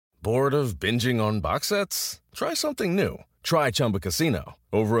Bored of binging on box sets? Try something new. Try Chumba Casino.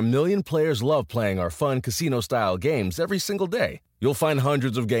 Over 1 million players love playing our fun casino-style games every single day. You'll find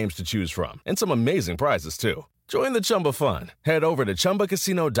hundreds of games to choose from and some amazing prizes, too. Join the Chumba fun. Head over to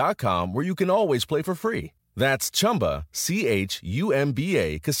ChumbaCasino.com where you can always play for free. That's Chumba,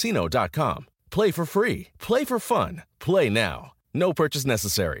 CHUMBA, Casino.com. Play for free. Play for fun. Play now. No purchase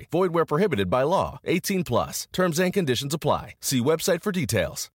necessary. Void where prohibited by law. 18 plus. Terms and conditions apply. See website for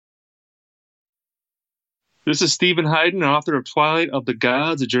details. This is Stephen Hayden, author of Twilight of the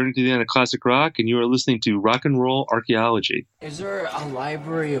Gods, A Journey to the End of Classic Rock, and you are listening to Rock and Roll Archaeology. Is there a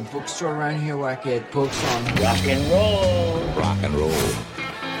library, a bookstore around here where I get books on rock and roll? Rock and roll.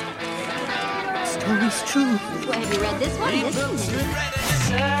 Story's true. Well, have you read this one?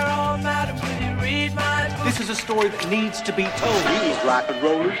 This is a story that needs to be told. These rock and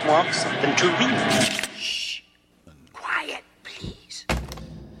rollers want something to read. Shh. Quiet, please.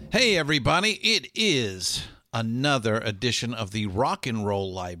 Hey, everybody. It is another edition of the Rock and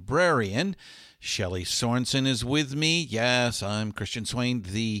Roll Librarian. Shelley Sorensen is with me. Yes, I'm Christian Swain,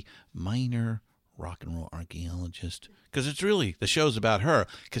 the minor rock and roll archaeologist. Because it's really, the show's about her,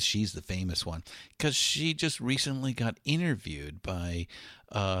 because she's the famous one. Because she just recently got interviewed by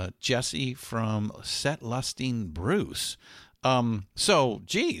Jesse from Set Lusting Bruce. So,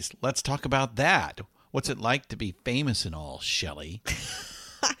 geez, let's talk about that. What's it like to be famous and all, Shelley?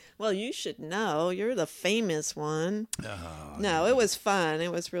 Well, you should know. You're the famous one. Oh, no, it was fun.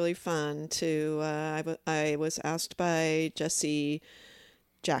 It was really fun to. I was asked by Jesse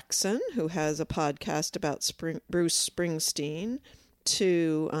Jackson, who has a podcast about Bruce Springsteen,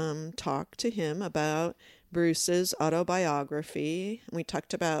 to talk to him about Bruce's autobiography. We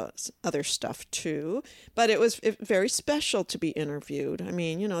talked about other stuff too, but it was very special to be interviewed. I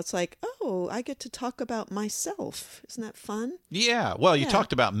mean, it's like, oh, I get to talk about myself. Isn't that fun? Yeah. Well, you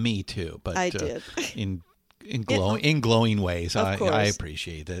talked about me too, but I did. In glowing ways. I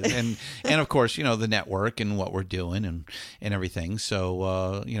appreciate it. And of course, the network and what we're doing and everything.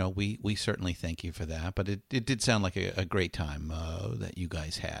 So, we certainly thank you for that. But it did sound like a great time that you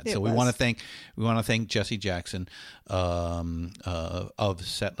guys had. So we want to thank Jesse Jackson of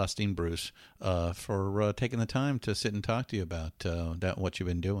Set Lusting Bruce for taking the time to sit and talk to you about what you've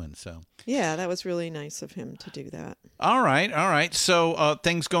been doing. So yeah, that was really nice of him to do that. All right. So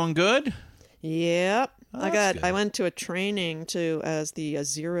things going good? Yep. Oh, I went to a training as the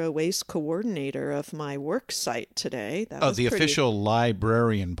zero waste coordinator of my work site today. That was official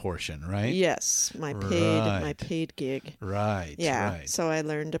librarian portion, right? Yes, my paid gig. Right. Yeah. Right. So I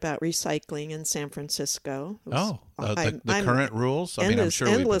learned about recycling in San Francisco. The current rules. I'm sure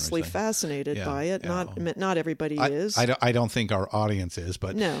endlessly fascinated by it. Not everybody is. I don't think our audience is,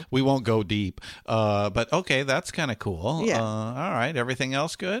 but no. We won't go deep. But okay, that's kind of cool. Yeah. All right. Everything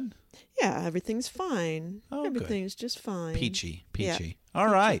else good? Yeah, everything's fine. Oh, everything's just fine. Peachy. Yeah. All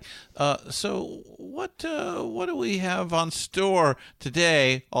right. So what do we have on store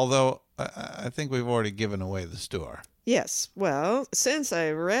today? Although I think we've already given away the store. Yes. Well, since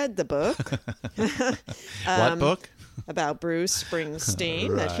I read the book. What book? About Bruce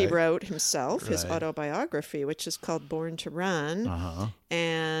Springsteen that he wrote himself, his autobiography, which is called Born to Run. Uh-huh.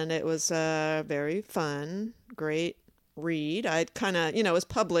 And it was a very fun, great read. I'd kind of, it was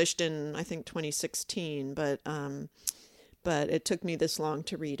published in, I think, 2016, but it took me this long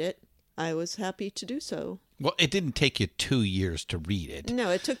to read it. I was happy to do so. Well, it didn't take you 2 years to read it. No,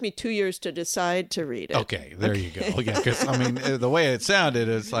 it took me 2 years to decide to read it. Okay, there you go. Yeah, because, the way it sounded,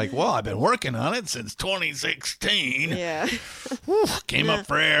 it's like, well, I've been working on it since 2016. Yeah. Whew, came up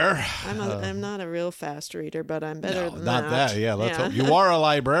for air. I'm not a real fast reader, but I'm better than not that. Yeah, let's hope. You are a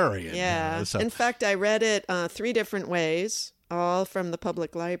librarian. Yeah. In fact, I read it 3 different ways, all from the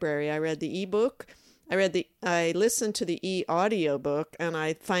public library. I read the ebook. I listened to the e-audio book, and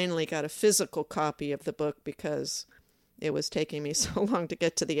I finally got a physical copy of the book because it was taking me so long to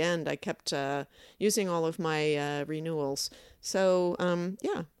get to the end. I kept using all of my renewals. So, I'm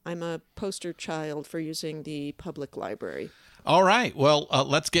a poster child for using the public library. All right. Well,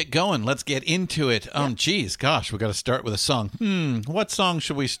 let's get going. Let's get into it. Geez, gosh, we got to start with a song. What song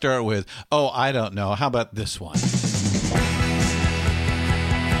should we start with? Oh, I don't know. How about this one?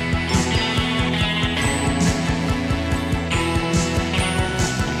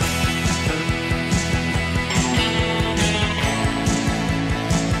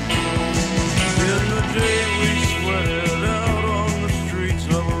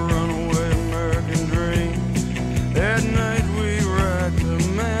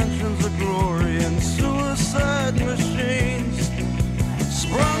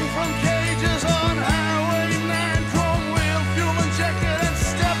 Sprung from cages on Highway 19.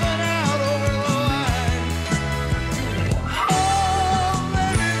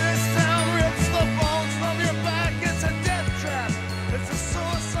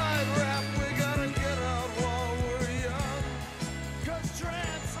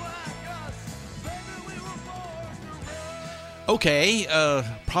 Okay,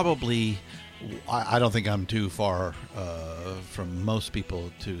 probably. I don't think I'm too far from most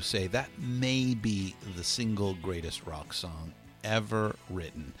people to say that may be the single greatest rock song ever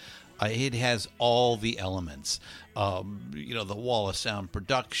written. It has all the elements, the wall of sound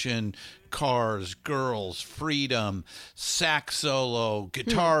production, cars, girls, freedom, sax solo,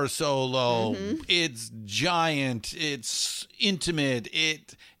 guitar solo. It's giant. It's intimate.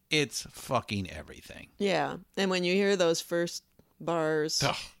 It's fucking everything. Yeah, and when you hear those first bars,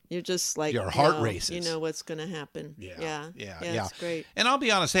 you're just like, your heart races. You know what's going to happen. Yeah. It's great. And I'll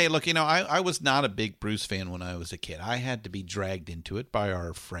be honest, hey, look, I was not a big Bruce fan when I was a kid. I had to be dragged into it by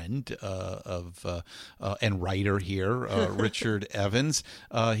our friend and writer here, Richard Evans.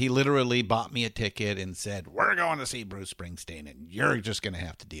 He literally bought me a ticket and said, "We're going to see Bruce Springsteen, and you're just going to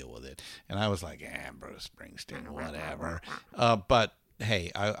have to deal with it." And I was like, Bruce Springsteen, whatever. But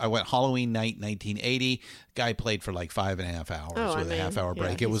hey, I went Halloween night, 1980. Guy played for like 5.5 hours with a half-hour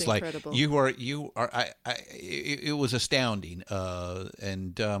break. It was incredible. Like it was astounding. I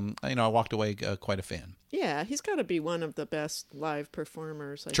walked away quite a fan. Yeah, he's got to be one of the best live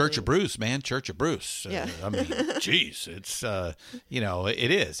performers. Church of Bruce, man, Church of Bruce. Yeah. I mean, geez, it's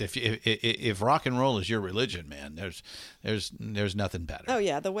it is. If rock and roll is your religion, man, there's nothing better. Oh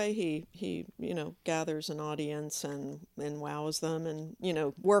yeah, the way he gathers an audience and wows them and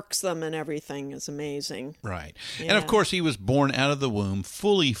works them and everything is amazing. Right. Yeah. And of course he was born out of the womb,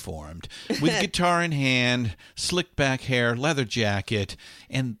 fully formed, with guitar in hand, slicked back hair, leather jacket,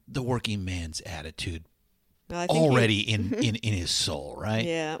 and the working man's attitude. Already in his soul, right?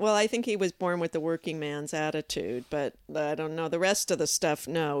 Yeah. Well, I think he was born with the working man's attitude, but I don't know the rest of the stuff.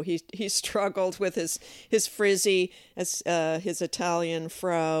 No, he struggled with his frizzy, his Italian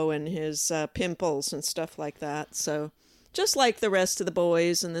fro, and his pimples and stuff like that. So, just like the rest of the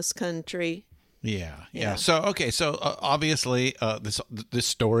boys in this country. Yeah. So obviously, this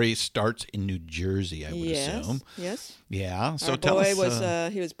story starts in New Jersey, I would assume. Yes. Yeah. So Our tell boy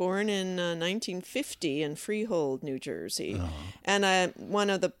us. He was born in 1950 in Freehold, New Jersey, and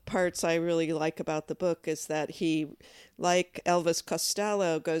one of the parts I really like about the book is that he, like Elvis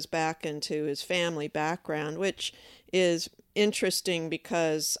Costello, goes back into his family background, which is interesting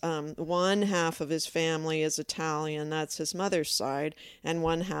because one half of his family is Italian, that's his mother's side, and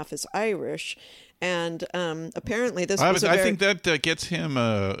one half is Irish. And apparently I think that gets him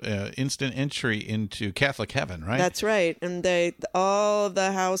instant entry into Catholic heaven, right? That's right. And all of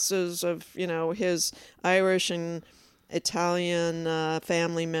the houses of, his Irish and Italian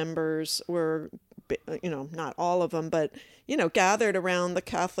family members were, not all of them, but, gathered around the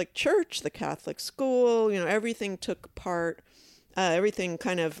Catholic Church, the Catholic school, everything took part. Everything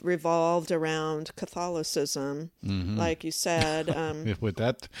kind of revolved around Catholicism, like you said. With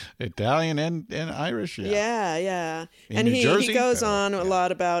that Italian and Irish, yeah. And New Jersey? He goes on a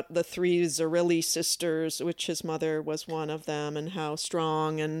lot about the three Zerilli sisters, which his mother was one of them, and how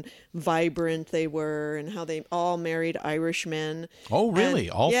strong and vibrant they were, and how they all married Irishmen. Oh, really?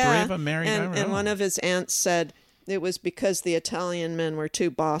 All three of them married Irishmen? And one of his aunts said it was because the Italian men were too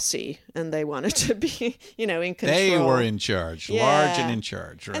bossy and they wanted to be, in control. They were in charge, large and in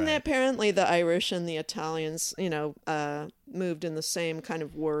charge, right? And apparently the Irish and the Italians, moved in the same kind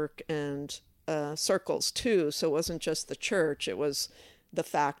of work and circles too. So it wasn't just the church; it was the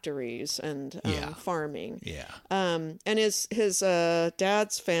factories and farming. Yeah. And his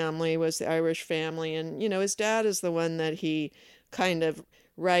dad's family was the Irish family, and his dad is the one that he kind of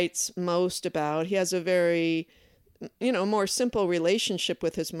writes most about. He has a very more simple relationship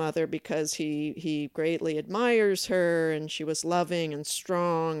with his mother because he greatly admires her, and she was loving and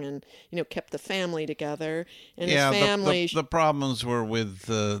strong and, kept the family together. And his family... the problems were with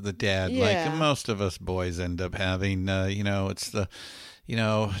the dad, like most of us boys end up having. It's the...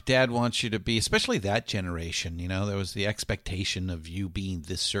 Dad wants you to be, especially that generation, there was the expectation of you being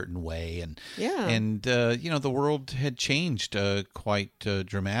this certain way. And the world had changed quite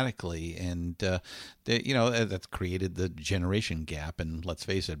dramatically. And, that's created the generation gap. And let's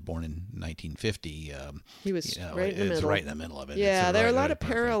face it, born in 1950. He was right in the middle. It's right in the middle of it. Yeah, there are a lot of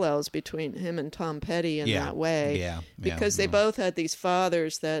parallels between him and Tom Petty in that way. Yeah. Because they both had these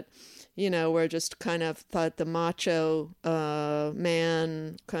fathers that... were just kind of thought the macho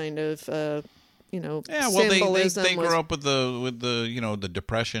man kind of, symbolism. They grew up with the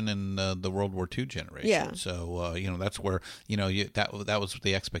Depression and the World War II generation. Yeah. So that's where that was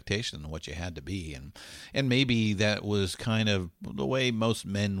the expectation and what you had to be, and maybe that was kind of the way most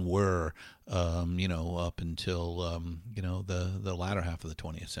men were, up until the latter half of the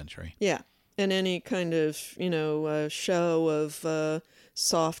 20th century. Yeah, and any kind of show of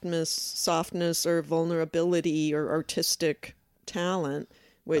softness or vulnerability or artistic talent,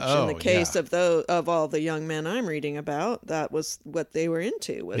 which Oh, in the case yeah. of all the young men I'm reading about, that was what they were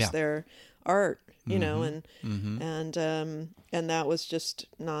into, was their art, you know, and that was just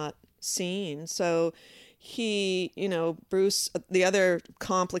not seen. So he, you know, Bruce, the other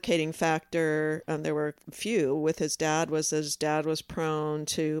complicating factor, there were a few with his dad, was his dad was prone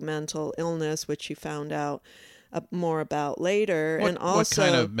to mental illness, which he found out more about later. What, and also what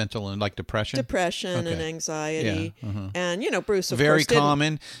kind of mental, like depression? Depression Okay. and anxiety. Yeah, And, you know, Bruce, of Very course, didn't.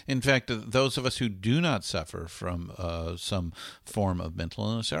 common. In fact, those of us who do not suffer from some form of mental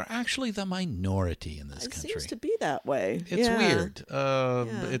illness are actually the minority in this It country. seems to be that way. It's Yeah. weird.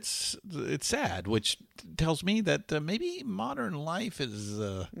 It's sad, which tells me that maybe modern life is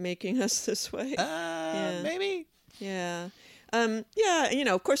Making us this way. maybe. Yeah. You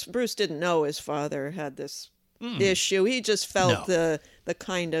know, of course, Bruce didn't know his father had this issue. He just felt the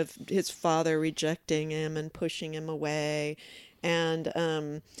kind of his father rejecting him and pushing him away. And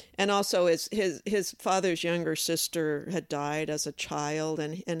also his father's younger sister had died as a child,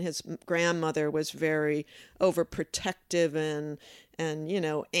 and his grandmother was very overprotective and you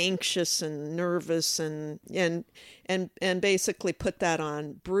know, anxious and nervous and basically put that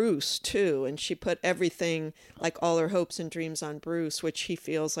on Bruce too. And she put everything, like all her hopes and dreams, on Bruce, which he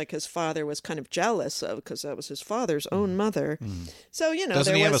feels like his father was kind of jealous of, because that was his father's own mother. So, you know,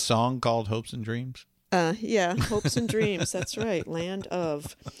 Doesn't there he have a was, song called Hopes and Dreams? yeah, hopes and dreams. That's right. Land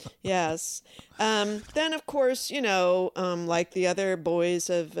of. Yes. Then, of course, you know, like the other boys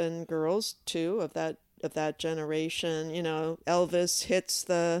and girls too of that generation, you know, Elvis hits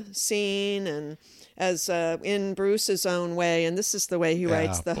the scene, and as in Bruce's own way, and this is the way he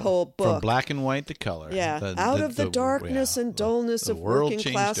writes the whole book. From black and white to color. Yeah, out of the darkness and dullness the of world working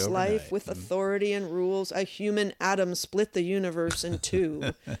changed class overnight. life, with authority and rules, a human atom split the universe in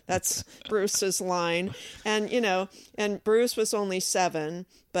two. That's Bruce's line. And, you know, and Bruce was only 7,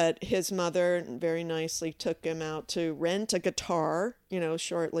 but his mother very nicely took him out to rent a guitar, you know,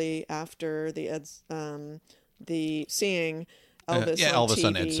 shortly after the seeing Elvis on Elvis TV.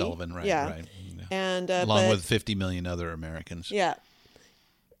 on Ed Sullivan, right, Yeah. right. Yeah. And, Along but- with 50 million other Americans. Yeah.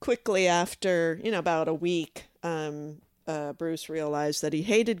 Quickly after, you know, about a week, Bruce realized that he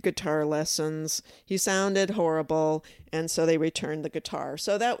hated guitar lessons. He sounded horrible, and so they returned the guitar.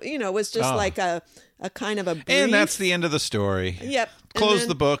 So that, you know, was just like a kind of a brief... And that's the end of the story. Yep. And Close then-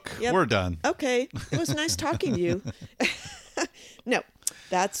 the book. Yep. We're done. Okay. It was nice talking to you. No,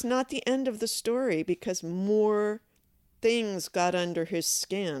 that's not the end of the story, because more things got under his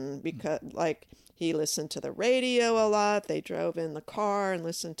skin, because, like, he listened to the radio a lot. They drove in the car and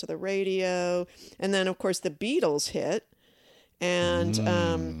listened to the radio. And then, of course, the Beatles hit. And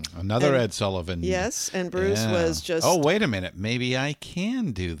Another and- Ed Sullivan. yes, and Bruce was just... Oh, wait a minute. Maybe I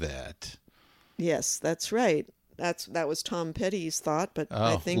can do that. Yes, that's right. That was Tom Petty's thought, but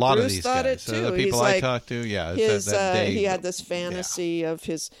I Oh, think a lot Bruce of these thought guys. it too. The people He's I like, talked to, yeah. his, that day, he had this fantasy of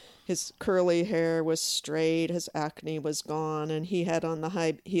his curly hair was straight, his acne was gone, and he had on the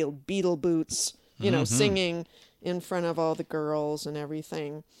high-heeled Beatle boots, you know, singing in front of all the girls and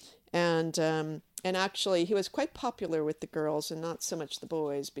everything. And actually, he was quite popular with the girls and not so much the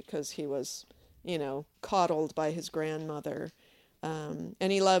boys, because he was, you know, coddled by his grandmother. And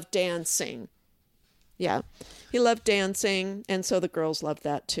he loved dancing. Yeah, he loved dancing, and so the girls loved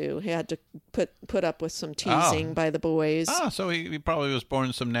that too. He had to put up with some teasing by the boys. So he probably was born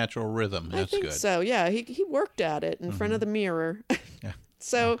in some natural rhythm. That's I think good. so. Yeah, he worked at it in front of the mirror. Yeah.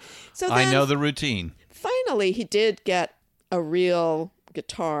 So then I know the routine. finally he did get a real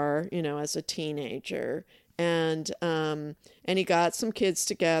guitar, you know, as a teenager, and he got some kids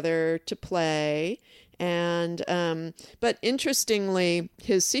together to play. And but interestingly,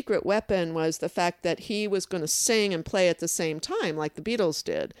 his secret weapon was the fact that he was going to sing and play at the same time, like the Beatles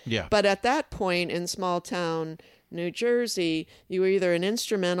did. Yeah. But at that point in small town New Jersey, you were either an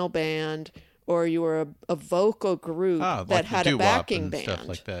instrumental band or you were a vocal group that like had the a doo-wop backing and band. stuff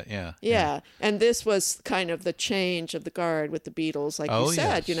like that. Yeah. Yeah. And this was kind of the change of the guard with the Beatles, like Oh, you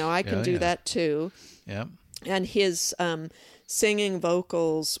said. yes. You know, I can Yeah, do yeah. that too. Yeah. And his singing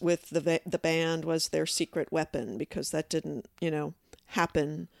vocals with the band was their secret weapon, because that didn't, you know,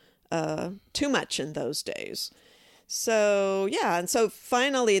 happen too much in those days. So yeah, and so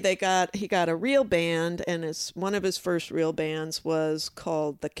finally he got a real band, and one of his first real bands was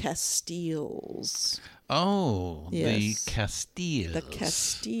called the Castiles. Oh, Yes. the Castiles. The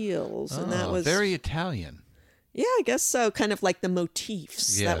Castiles, and that Oh, was very Italian. Yeah, I guess so. Kind of like the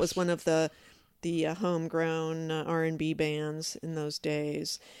Motifs. Yes. That was one of the homegrown R&B bands in those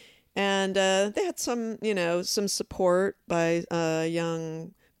days, and they had some support by a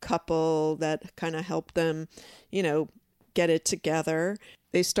young couple that kind of helped them, get it together.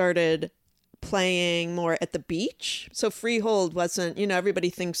 They started playing more at the beach. So Freehold wasn't, everybody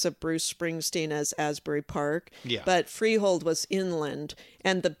thinks of Bruce Springsteen as Asbury Park, but Freehold was inland,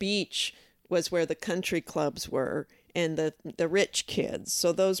 and the beach was where the country clubs were and the rich kids.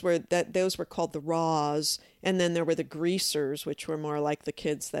 So those were called the Raws, and then there were the Greasers, which were more like the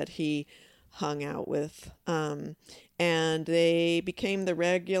kids that he hung out with. And they became the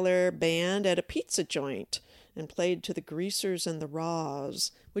regular band at a pizza joint and played to the Greasers and the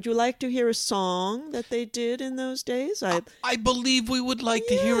Raws. Would you like to hear a song that they did in those days? I believe we would like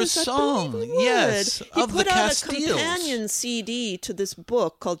to hear a song. Yes, of the Castiles. He put out a companion CD to this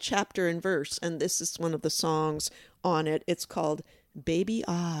book called Chapter and Verse, and this is one of the songs on it. It's called Baby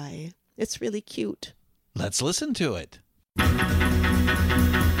I. It's really cute. Let's listen to it.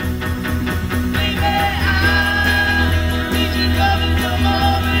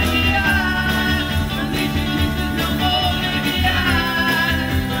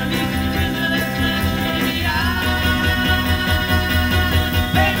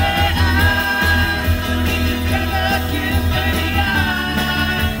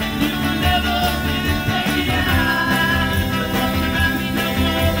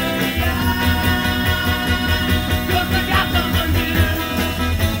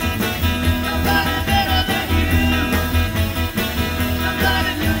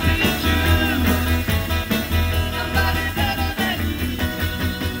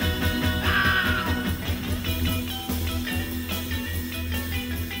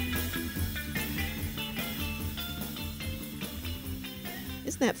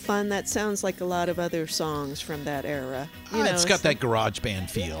 Isn't that fun? That sounds like a lot of other songs from that era. It's got that garage band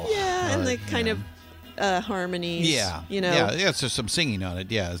feel. Yeah, and the kind of harmonies. Yeah. Yeah, so some singing on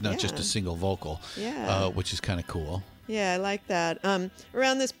it. Yeah, it's not just a single vocal. Yeah. Which is kind of cool. Yeah, I like that.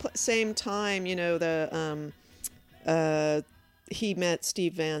 Around this same time, he met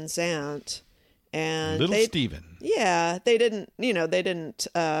Steve Van Zandt, and Steven. Yeah,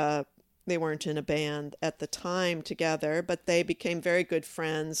 they weren't in a band at the time together, but they became very good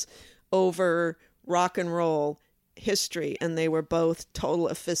friends over rock and roll history, and they were both total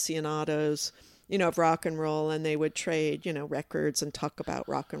aficionados, of rock and roll, and they would trade, records and talk about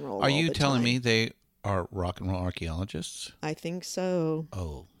rock and roll. Are you telling me they are rock and roll archaeologists? I think so.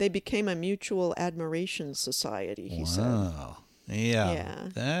 Oh. They became a mutual admiration society, he said. Wow. Yeah.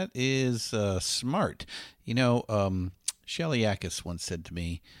 That is smart. Shelley Yakis once said to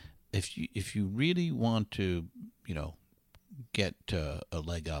me, if you really want to, get a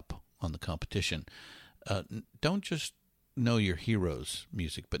leg up on the competition, don't just know your heroes'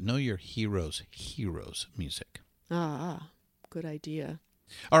 music, but know your heroes' music. Ah, good idea.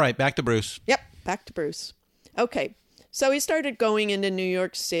 All right, back to Bruce. Yep, back to Bruce. Okay, so he started going into New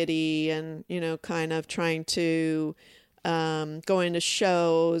York City and, kind of trying to go into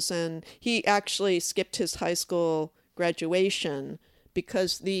shows, and he actually skipped his high school graduation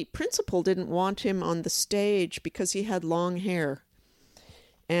because the principal didn't want him on the stage because he had long hair.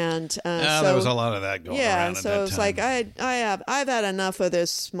 And so there was a lot of that going around at that time. So it's like I've had enough of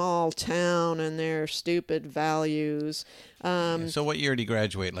this small town and their stupid values. So what year did he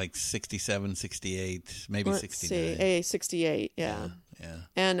graduate? Like 67, 68, maybe 69? 68, yeah. Yeah.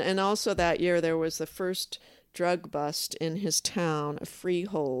 And also that year there was the first drug bust in his town, a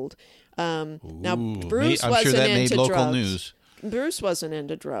Freehold. Now Bruce I'm wasn't sure that into made local drugs. News. Bruce wasn't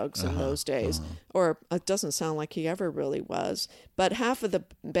into drugs in those days, or it doesn't sound like he ever really was. But half of the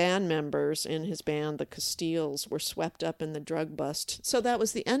band members in his band, the Castiles, were swept up in the drug bust. So that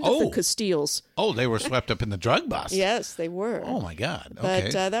was the end of the Castiles. Oh, they were swept up in the drug bust? Yes, they were. Oh, my God.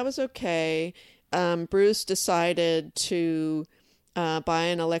 Okay. But that was okay. Bruce decided to buy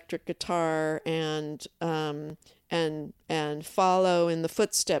an electric guitar and follow in the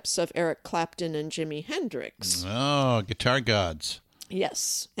footsteps of Eric Clapton and Jimi Hendrix. Oh, guitar gods.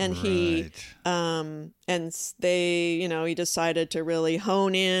 Yes. And he decided to really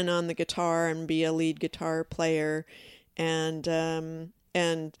hone in on the guitar and be a lead guitar player. And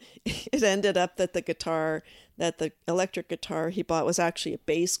it ended up that the electric guitar he bought was actually a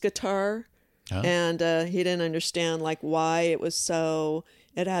bass guitar. Huh? And he didn't understand why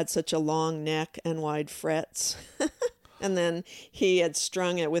it had such a long neck and wide frets. And then he had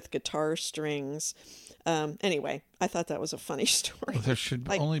strung it with guitar strings. Anyway, I thought that was a funny story. Well, there should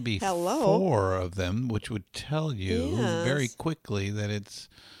only be 4 of them, which would tell you very quickly that it's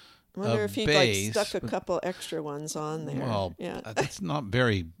I wonder if he stuck a couple extra ones on there. Well, that's not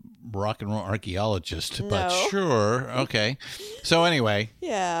very rock and roll archaeologist, but sure. Okay. So anyway.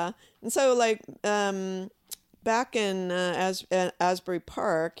 Yeah. And so back in Asbury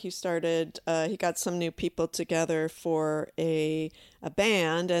Park, he got some new people together for a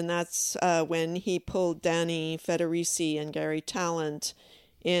band, and that's when he pulled Danny Federici and Gary Talent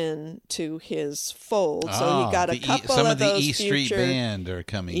into his fold. So he got a couple some of of the those E Street future Band are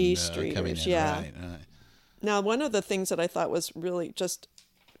coming in. Yeah. Right. Now, one of the things that I thought was really just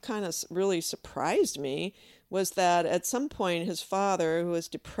kind of really surprised me was that at some point his father, who was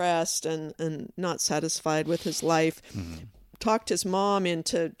depressed and not satisfied with his life, talked his mom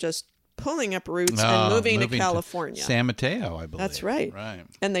into just pulling up roots and moving to California. To San Mateo, I believe. That's right. Right.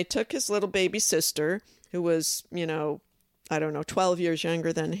 And they took his little baby sister, who was, 12 years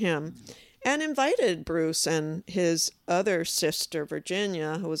younger than him, and invited Bruce and his other sister,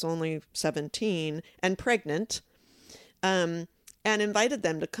 Virginia, who was only 17 and pregnant, and invited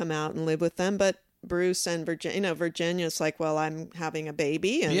them to come out and live with them. But Bruce and Virginia's like, well, I'm having a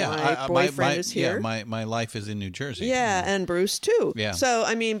baby and my boyfriend is here. Yeah, my life is in New Jersey. Yeah, and Bruce too. Yeah. So,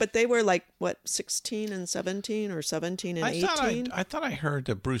 but they were like, 16 and 17 or 17 and 18? I thought I heard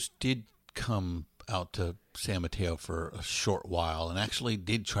that Bruce did come out to San Mateo for a short while and actually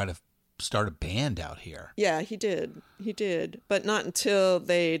did try to start a band out here. Yeah, he did. But not until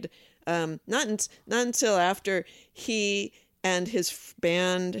not until after he and his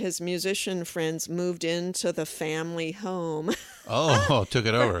band, his musician friends, moved into the family home. Oh, took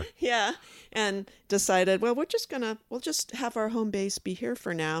it over. Yeah, and decided, well, we'll just have our home base be here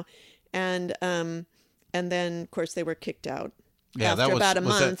for now, and then of course they were kicked out. Yeah, after about a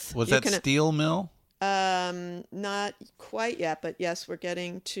month. Was that Steel Mill? Not quite yet, but yes, we're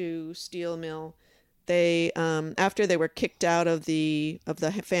getting to Steel Mill. They after they were kicked out of the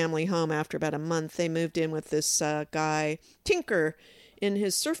family home after about a month, they moved in with this guy Tinker in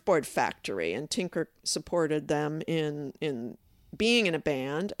his surfboard factory, and Tinker supported them in being in a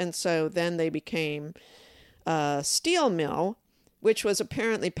band, and so then they became Steel Mill, which was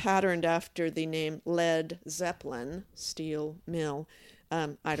apparently patterned after the name Led Zeppelin. Steel Mill.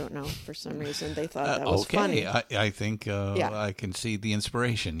 I don't know. For some reason, they thought that was funny. I think I can see the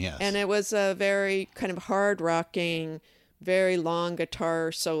inspiration, yes. And it was a very kind of hard-rocking, very long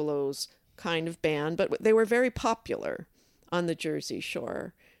guitar solos kind of band, but they were very popular on the Jersey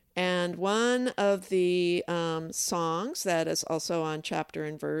Shore. And one of the songs that is also on Chapter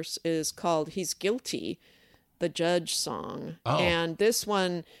and Verse is called He's Guilty, the Judge song. Oh. And this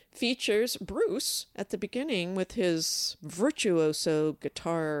one features Bruce at the beginning with his virtuoso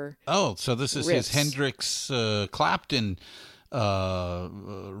guitar. Oh, so this is riffs. His Hendrix Clapton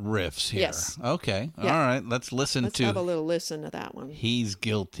riffs here. Yes. Okay. Yeah. All right. Let's Let's have a little listen to that one. He's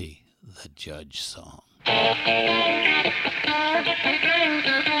Guilty, the Judge song.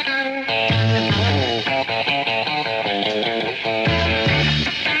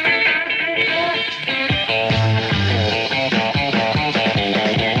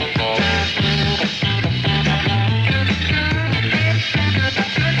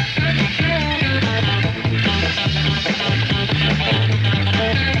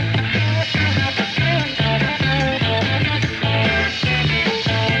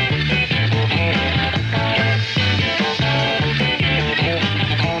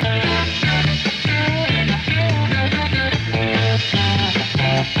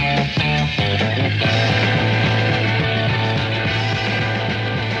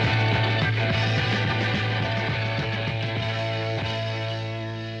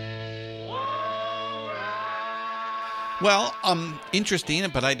 Well, interesting,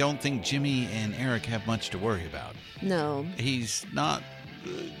 but I don't think Jimmy and Eric have much to worry about. No. He's not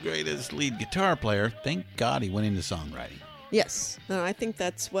the greatest lead guitar player. Thank God he went into songwriting. Yes. No, I think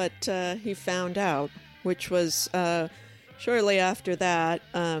that's what he found out, which was shortly after that,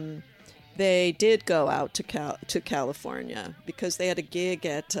 they did go out to California because they had a gig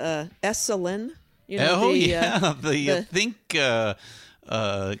at Esalen. The think...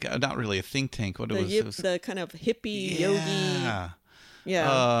 not really a think tank. What it was the kind of hippie yogi,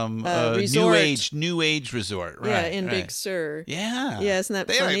 resort. New age resort, right? Yeah, in Big Sur. Yeah, yeah, isn't that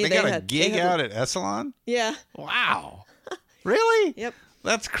funny? They got a gig out at Esalen. Yeah. Wow. Really? Yep.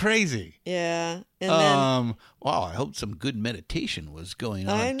 That's crazy. Yeah. And then, wow, I hope some good meditation was going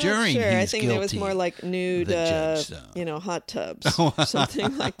on I'm during not sure. I think Guilty, there was more like nude, hot tubs,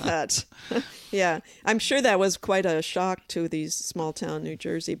 something like that. Yeah, I'm sure that was quite a shock to these small town New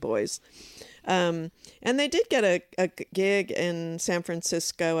Jersey boys. And they did get a gig in San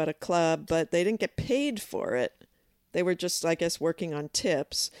Francisco at a club, but they didn't get paid for it. They were just, I guess, working on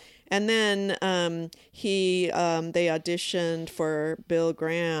tips. And then they auditioned for Bill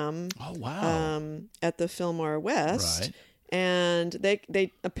Graham. Oh, wow. At the Fillmore West. Right. And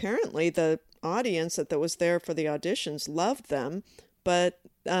they apparently the audience that was there for the auditions loved them, but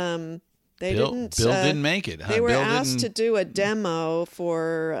Bill didn't make it. Huh? They were Bill asked to do a demo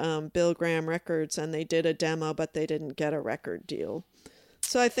for Bill Graham Records, and they did a demo, but they didn't get a record deal.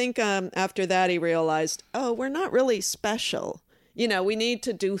 So I think after that he realized, oh, we're not really special. We need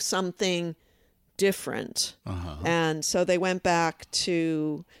to do something different. And so they went back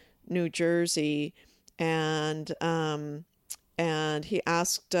to New Jersey, and he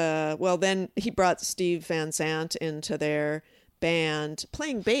asked, then he brought Steve Van Zandt into their band,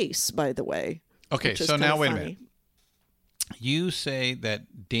 playing bass, by the way. Okay, so now wait a minute. You say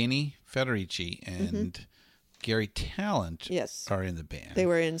that Danny Federici and Gary Talent are in the band. They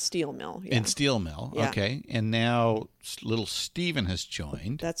were in Steel Mill. Yeah. In Steel Mill, okay. And now little Steven has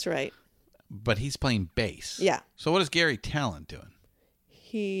joined. That's right. But he's playing bass. Yeah. So what is Gary Talent doing?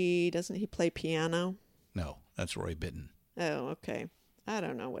 Doesn't he play piano? No, that's Roy Bittan. Oh, okay. I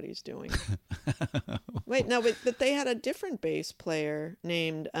don't know what he's doing. Wait, no, but they had a different bass player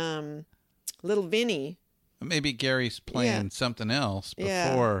named Little Vinny. Maybe Gary's playing something else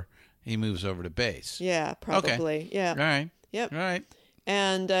before he moves over to bass. Yeah, probably. Okay. Yeah. All right. Yep. All right.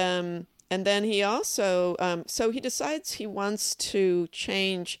 And then he also so he decides he wants to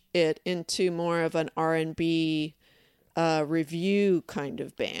change it into more of an R&B review kind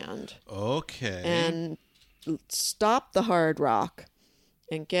of band. Okay. And stop the hard rock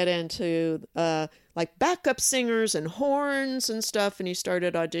and get into like backup singers and horns and stuff. And he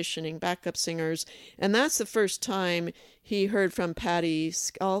started auditioning backup singers. And that's the first time he heard from Patti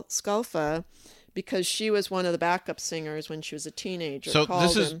Scialfa, because she was one of the backup singers when she was a teenager. So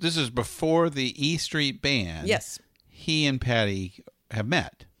this is before the E Street Band. Yes. He and Patti have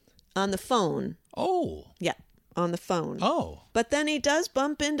met. On the phone. Oh. Yeah, on the phone. Oh. But then he does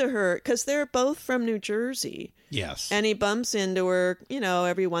bump into her because they're both from New Jersey. Yes. And he bumps into her,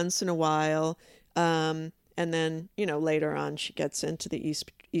 every once in a while. And then, later on she gets into the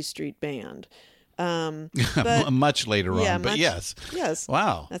E Street Band. But, much later on, but yes. Yes.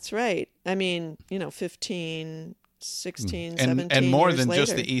 Wow. That's right. I mean, 15, 16, and 17 and more years than later.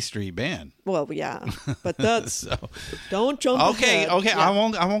 just the E Street Band. Well, yeah. But that's So, don't jump okay, ahead. okay. Yeah.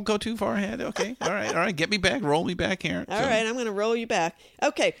 I won't go too far ahead. Okay. All right. Get me back, roll me back here. All right, I'm going to roll you back.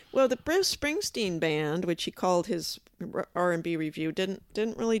 Okay. Well, the Bruce Springsteen band, which he called his R&B review, didn't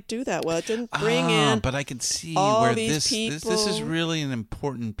really do that well. It didn't bring in. But I can see all where these this is people. really an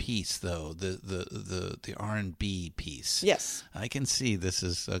important piece, though. The R&B piece. Yes. I can see this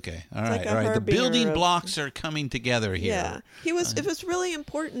is okay. All like right. a All right. The harbinger building of- blocks are coming together here. Yeah. It was really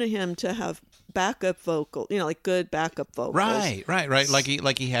important to him to have backup vocal, like good backup vocals. Right.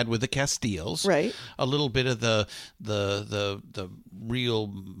 Like he had with the Castiles. Right. A little bit of the real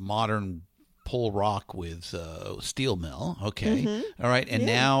modern pole rock with Steel Mill. Okay. All right. And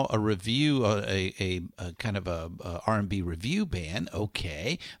now a review, a kind of a R&B review band.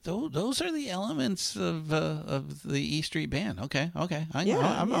 Okay. Those are the elements of the E Street Band. Okay.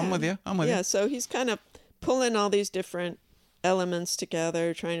 I'm with you. Yeah. So he's kind of pulling all these different elements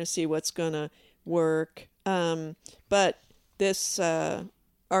together, trying to see what's going to work. But this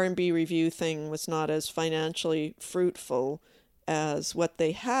R&B review thing was not as financially fruitful as what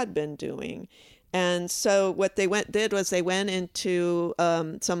they had been doing. And so what they did was they went into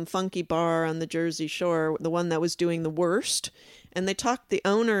some funky bar on the Jersey Shore, the one that was doing the worst, and they talked the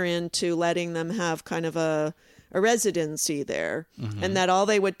owner into letting them have kind of a residency there, and that all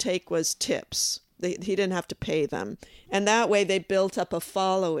they would take was tips. He didn't have to pay them. And that way they built up a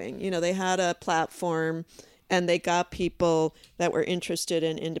following. They had a platform, and they got people that were interested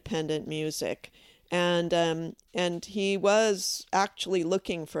in independent music. And he was actually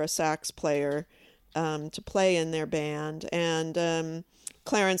looking for a sax player to play in their band. And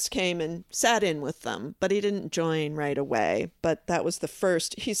Clarence came and sat in with them, but he didn't join right away. But that was the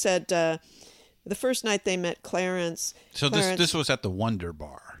first. He said the first night they met Clarence. So this was at the Wonder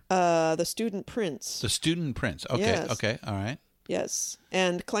Bar. The Student Prince. The Student Prince. Okay. Yes. Okay. All right. Yes.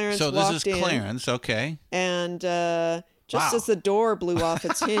 And Clarence So walked this is in, Clarence. Okay. and just Wow. as the door blew off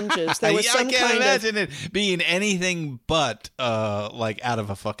its hinges, there was some I can't kind imagine it being anything but like out of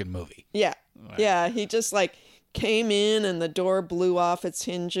a fucking movie. Yeah. Yeah. He just came in and the door blew off its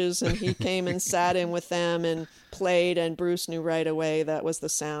hinges, and he came and sat in with them and played, and Bruce knew right away that was the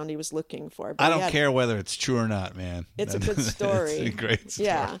sound he was looking for. But I don't care whether it's true or not, man. It's a good story. It's a great story.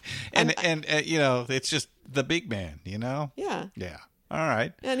 Yeah. And it's just the big man, Yeah. Yeah. All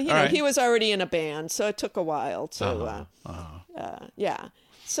right. And All right. he was already in a band, so it took a while to yeah.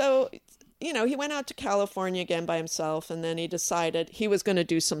 So he went out to California again by himself, and then he decided he was going to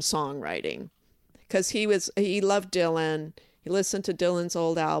do some songwriting, because he loved Dylan. he listened to Dylan's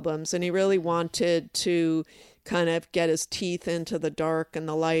old albums, and he really wanted to kind of get his teeth into the dark and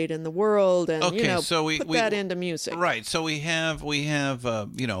the light and the world, and so we put that into music. Right. So we have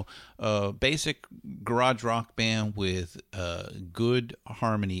a basic garage rock band with good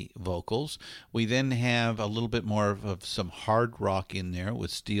harmony vocals. We then have a little bit more of some hard rock in there with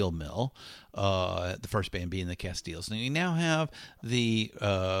Steel Mill, the first band being the Castiles. And we now have the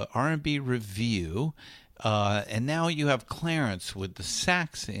R&B Review. And now you have Clarence with the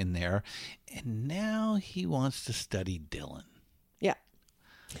sax in there, and now he wants to study Dylan. Yeah.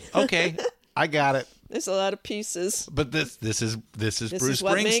 Okay, I got it. There's a lot of pieces. But this is Bruce is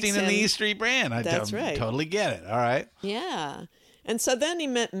what makes Springsteen and the him- E Street Band. That's right. Totally get it. All right. Yeah. And so then he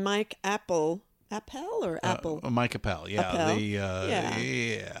met Mike Appel or Apple? Mike Appel. Yeah. Appel.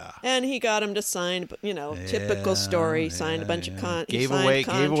 Yeah. And he got him to sign, typical story, signed a bunch of gave away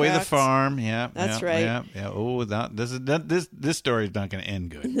the farm. Yeah. That's right. Yeah. Oh, this story is not going to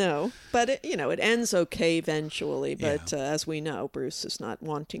end good. No, but it ends okay eventually. But as we know, Bruce is not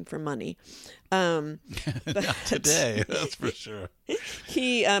wanting for money. Not today, that's for sure.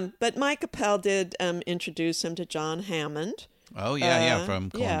 But Mike Appel did introduce him to John Hammond. Oh yeah, from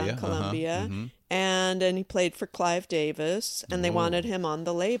Columbia. Yeah, Columbia. Uh-huh. Mm-hmm. And then he played for Clive Davis, and they wanted him on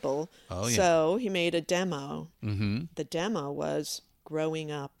the label. Oh, yeah. So he made a demo. Mm-hmm. The demo was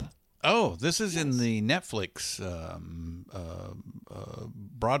Growing Up. Oh, this is in the Netflix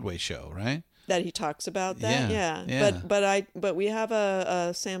Broadway show, right? That he talks about that? Yeah. But we have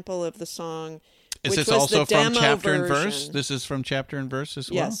a sample of the song. Is which this was also the from demo chapter version. and verse? This is from chapter and verse as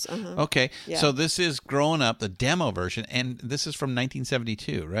well? Yes. Uh-huh. Okay. Yeah. So this is Growing Up, the demo version, and this is from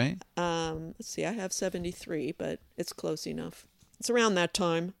 1972, right? Let's see, I have 73, but it's close enough. It's around that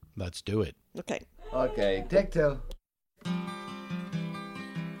time. Let's do it. Okay. Okay, take two.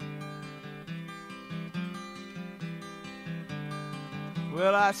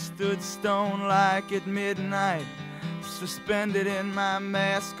 Well, I stood stone-like at midnight, suspended in my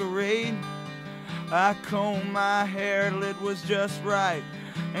masquerade. I combed my hair till it was just right,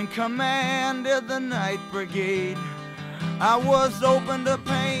 and commanded the night brigade. I was open to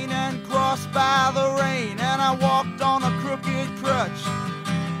pain and crossed by the rain, and I walked on a crooked crutch.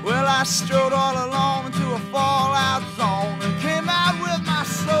 Well, I strode all alone into a fallout zone and came out with my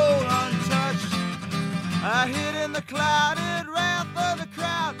soul untouched. I hid in the clouded wrath of the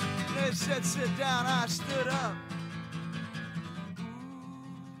crowd. They said, sit down, I stood up.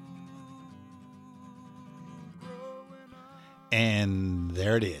 And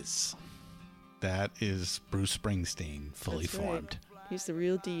there it is. That is Bruce Springsteen, fully That's right. formed. He's the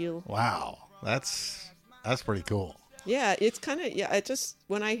real deal. Wow. That's pretty cool. Yeah, it's kind of, I just,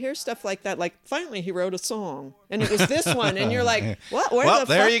 when I hear stuff like that, like, finally he wrote a song, and it was this one, and you're like, what?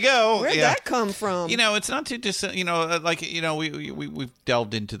 There you go. Where'd that come from? It's not too we've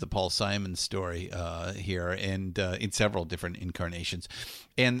delved into the Paul Simon story here, and in several different incarnations.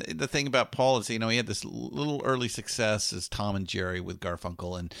 And the thing about Paul is, he had this little early success as Tom and Jerry with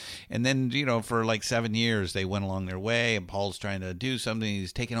Garfunkel, and then for like 7 years they went along their way, and Paul's trying to do something.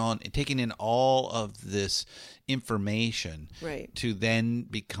 He's taking in all of this information, right, to then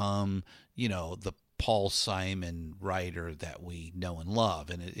become the Paul Simon writer that we know and love.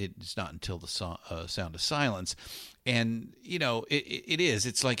 And it's not until the Sound of Silence. And, it is.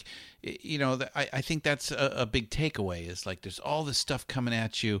 It's like, I think that's a big takeaway, is like there's all this stuff coming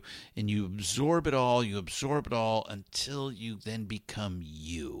at you, and you absorb it all until you then become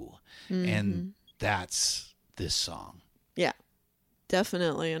you. Mm-hmm. And that's this song. Yeah,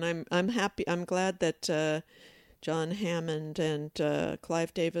 definitely. And I'm happy. I'm glad that John Hammond and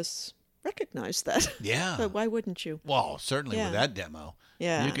Clive Davis recognized that. Yeah. But why wouldn't you? Well, certainly with that demo.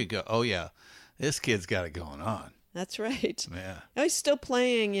 Yeah. You could go, oh, yeah, this kid's got it going on. That's right. Yeah. Now, he's still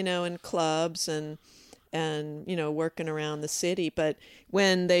playing, in clubs and working around the city. But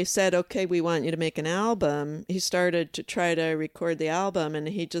when they said, okay, we want you to make an album, he started to try to record the album, and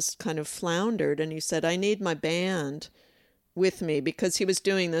he just kind of floundered. And he said, I need my band with me, because he was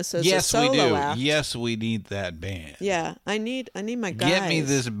doing this as a solo act. Yes, we need that band. Yeah, I need my guys. Get me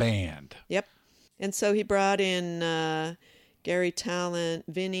this band. Yep. And so he brought in Gary Talent,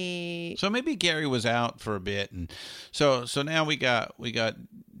 Vinny. So maybe Gary was out for a bit, and so now we got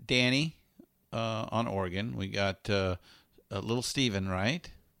Danny on organ. We got little Steven,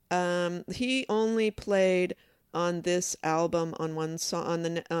 right? He only played on this album on one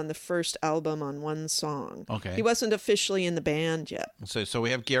song, on the first album on one song. Okay. He wasn't officially in the band yet. So we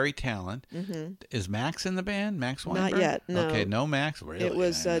have Gary Talent. Mm-hmm. Is Max in the band? Max Weinberg? Not yet. No. Okay, no Max. Really? It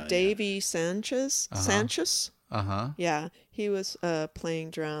was Davey Sanchez. Uh-huh. Sanchez. Uh-huh. Yeah, he was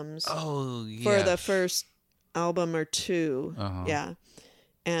playing drums. Oh, yeah. For the first album or two. Yeah.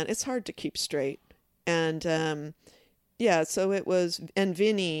 And it's hard to keep straight. And yeah, so it was, and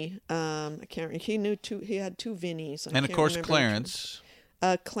Vinny, I can't remember, he had two Vinnies. And of course Clarence.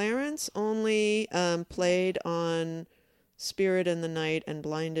 Clarence only played on Spirit in the Night and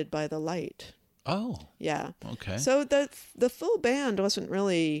Blinded by the Light. Oh. Yeah. Okay. So the full band wasn't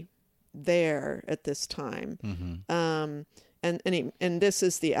really there at this time. And this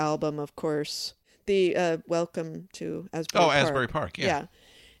is the album, of course, the Welcome to Asbury Park. Asbury Park, yeah.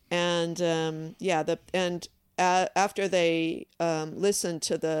 And after they listened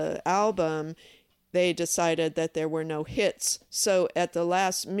to the album, they decided that there were no hits. So at the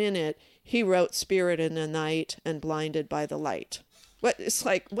last minute, he wrote Spirit in the Night and Blinded by the Light. What? It's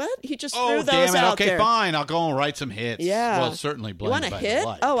like, what? He just threw those out there. Okay, fine. I'll go and write some hits. Yeah. Well, certainly Blinded by the Light. You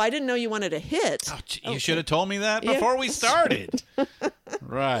want a hit? Oh, I didn't know you wanted a hit. Oh, you should have told me that before we started.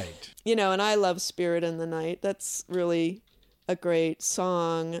 Right. You know, and I love Spirit in the Night. That's really a great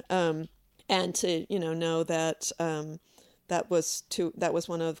song. And to, know that that was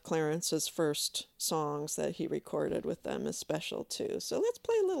one of Clarence's first songs that he recorded with them is special too. So let's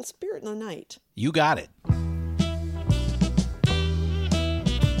play a little Spirit in the Night. You got it.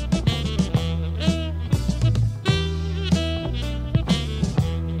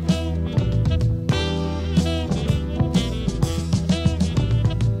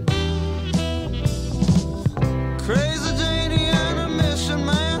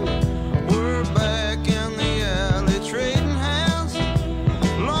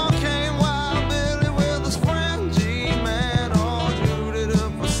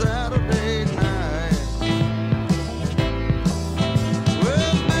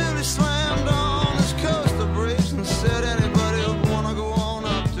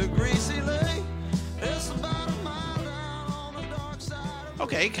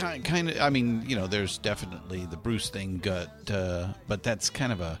 Kind of. I mean, there's definitely the Bruce thing, but that's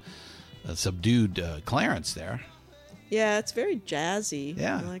kind of a subdued Clarence there. Yeah, it's very jazzy.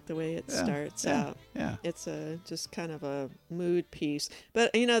 Yeah, I like the way it starts out. Yeah, it's just kind of a mood piece.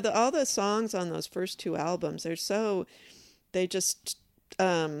 But all the songs on those first two albums, they just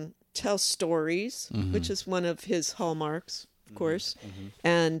tell stories, which is one of his hallmarks, of course,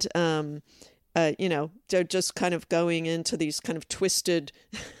 and. They're just kind of going into these kind of twisted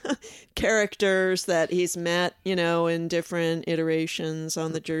characters that he's met, in different iterations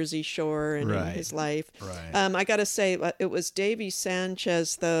on the Jersey Shore and in his life. Right. I got to say, it was Davy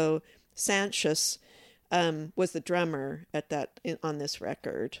Sanchez, though. Sanchez was the drummer on this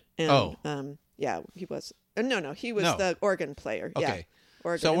record. And, yeah, he was. No, he was the organ player. Okay. Yeah.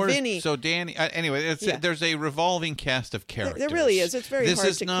 So Danny. Anyway, there's a revolving cast of characters. There really is. It's very hard to keep.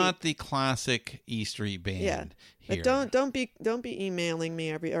 This is not the classic E Street Band. Yeah, here. But don't be emailing me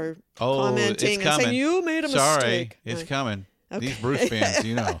or commenting and saying you made a mistake. Sorry, it's coming. Okay. These Bruce fans,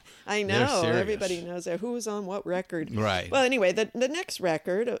 I know. Everybody knows who's on what record. Right. Well, anyway, the next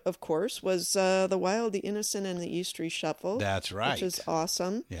record, of course, was The Wild, the Innocent, and the E Street Shuffle. That's right. Which is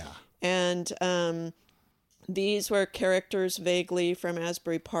awesome. Yeah. And these were characters vaguely from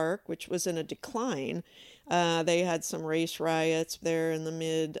Asbury Park, which was in a decline. They had some race riots there in the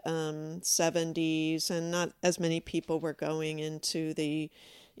mid 70s, and not as many people were going into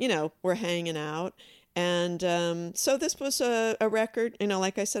were hanging out. And so this was a record,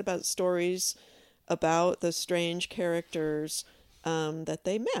 like I said, about stories about the strange characters that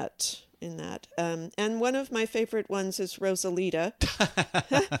they met in that. And one of my favorite ones is Rosalita.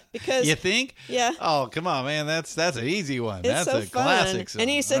 Because you think? Yeah. Oh, come on, man. That's an easy one. It's that's so a fun. Classic song. And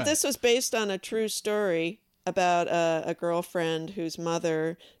he said this was based on a true story about a girlfriend whose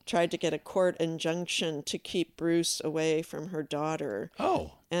mother tried to get a court injunction to keep Bruce away from her daughter.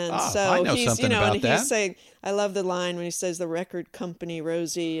 Oh. And so I know he's, something about and that. he's saying, I love the line when he says, the record company,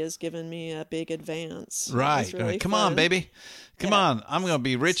 Rosie, has given me a big advance. Right. Really Come fun. on, baby. Come on. I'm going to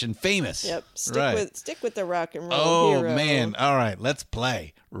be rich and famous. Yep. Stick with the rock and roll hero. Oh, man. All right. Let's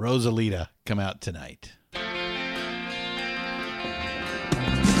play. Rosalita, come out tonight.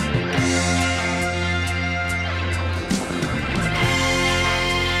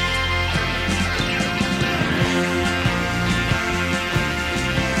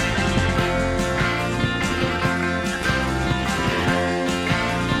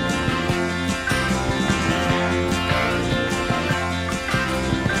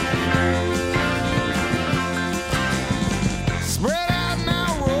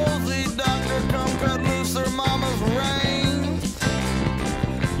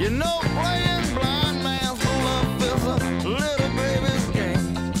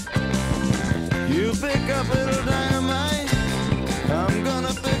 Pick up little dynamite. I'm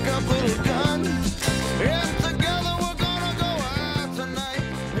gonna pick up little gun.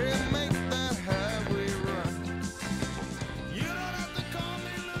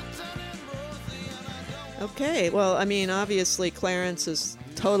 Okay, well, I mean, obviously Clarence is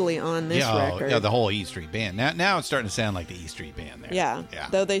totally on this record. Yeah, the whole E Street Band. Now it's starting to sound like the E Street Band there. Yeah.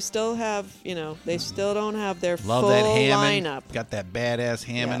 Though they still have, they still don't have their Love full that Hammond. lineup. Got that badass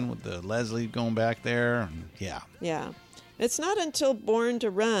Hammond with the Leslie going back there. Yeah. Yeah. It's not until Born to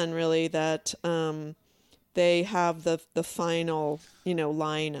Run, really, that they have the final,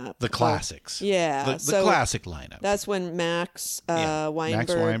 lineup. The classics. Yeah. The classic lineup. That's when Max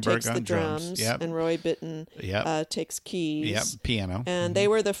Weinberg takes the drums, yep. and Roy Bittan Yep. takes keys. Yep, piano. And they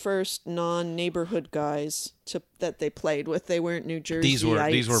were the first non-neighborhood guys that they played with. They weren't New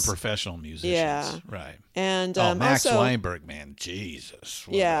Jerseyites. These were professional musicians. Yeah. Right. And Max also, Weinberg, man, Jesus.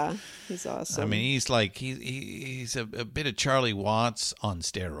 Yeah, he's awesome. I mean, he's like he's a bit of Charlie Watts on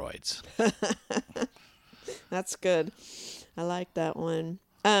steroids. That's good. I like that one.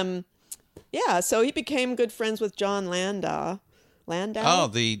 Yeah, so he became good friends with John Landau. Oh,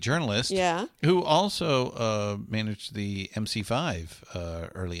 the journalist. Yeah. Who also managed the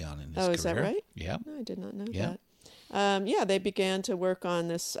MC5 early on in his career. Oh, is that right? Yeah. No, I did not know that. They began to work on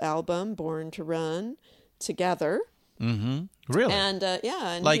this album, Born to Run, together. Mm-hmm. Really? And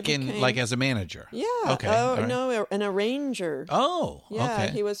and like as a manager. Yeah. Okay. Oh right. no, an arranger. Oh. Yeah,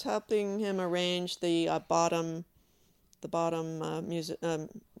 okay. he was helping him arrange the bottom music,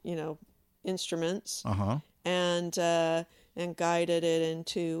 instruments. Uh-huh. And guided it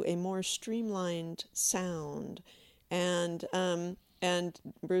into a more streamlined sound, and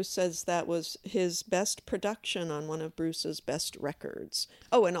Bruce says that was his best production on one of Bruce's best records.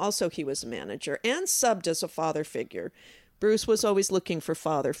 Oh, and also he was a manager and subbed as a father figure. Bruce was always looking for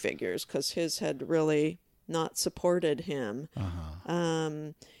father figures because his had really not supported him. Uh-huh.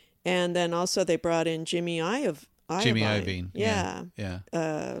 And then also they brought in Jimmy Iovine. Jimmy Iovine. Yeah. Yeah.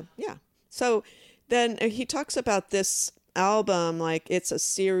 So then he talks about this album like it's a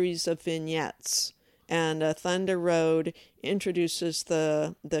series of vignettes, and Thunder Road introduces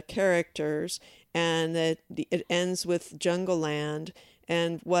the characters, and it ends with Jungle Land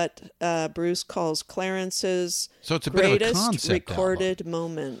and what Bruce calls Clarence's greatest recorded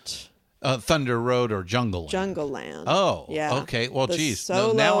moment. Thunder Road or Jungle Land? Jungle Land. Oh, yeah. Okay. Well, geez.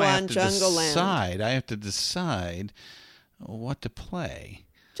 Solo now I on have to Jungle decide. Land. I have to decide what to play.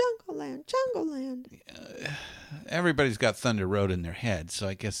 Jungle Land. Everybody's got Thunder Road in their head, so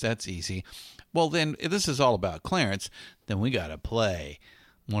I guess that's easy. Well, then, if this is all about Clarence, then we got to play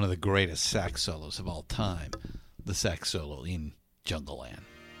one of the greatest sax solos of all time, the sax solo in Jungle Land.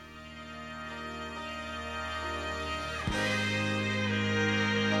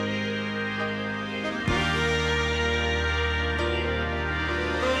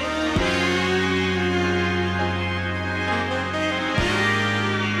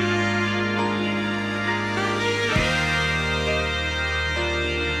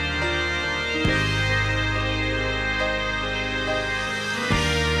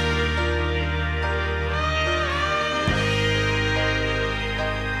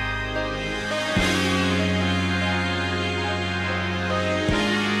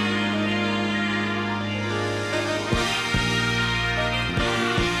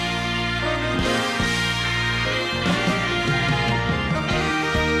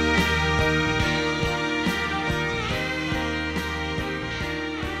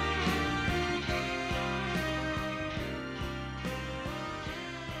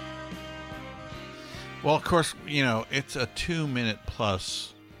 Well, of course, it's a 2-minute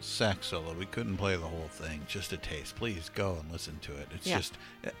plus sax solo. We couldn't play the whole thing, just a taste. Please go and listen to it. It's just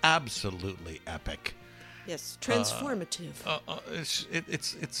absolutely epic. Yes, transformative.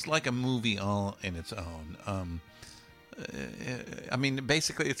 It's like a movie all in its own. I mean,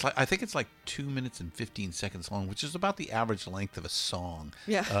 basically, I think it's like 2 minutes and 15 seconds long, which is about the average length of a song.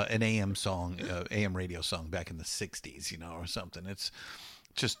 Yeah. An AM song, AM radio song back in the 60s, or something. It's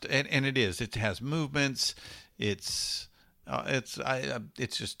just, and it is. It has movements. It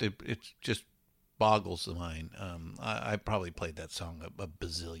just boggles the mind. I probably played that song a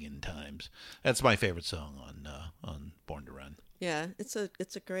bazillion times. That's my favorite song on Born to Run. Yeah, it's a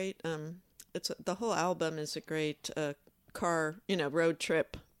great the whole album is a great car road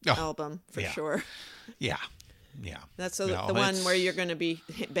trip album for sure. Yeah. That's the one where you're going to be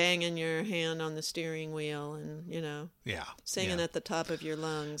banging your hand on the steering wheel and singing at the top of your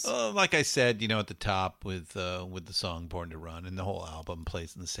lungs. Like I said, at the top with the song Born to Run, and the whole album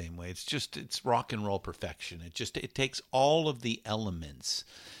plays in the same way. It's rock and roll perfection. It takes all of the elements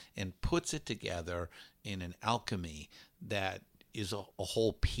and puts it together in an alchemy that is a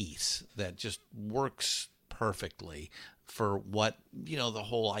whole piece that just works perfectly for what, you know, the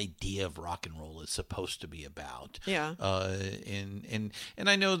whole idea of rock and roll is supposed to be about. Yeah. And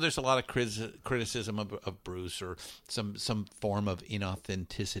I know there's a lot of criticism of Bruce, or some form of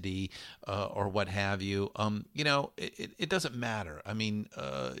inauthenticity, or what have you. You know, it doesn't matter. I mean,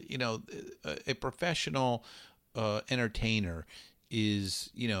 you know, a professional entertainer is,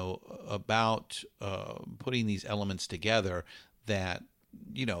 you know, about putting these elements together that,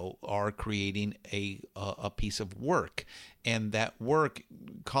 you know, are creating a piece of work, and that work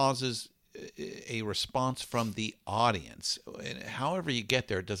causes a response from the audience. And however you get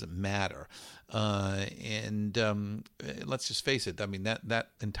there, it doesn't matter. And let's just face it. I mean, that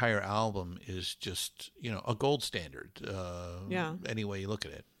entire album is just, you know, a gold standard. Any way you look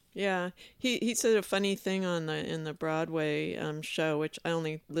at it. Yeah, he said a funny thing in the Broadway show, which I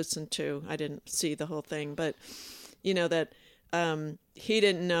only listened to. I didn't see the whole thing, but you know that he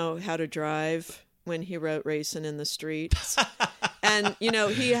didn't know how to drive when he wrote "Racing in the Streets," and you know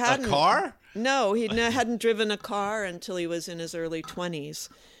he hadn't a car. No, he hadn't driven a car until he was in his early 20s.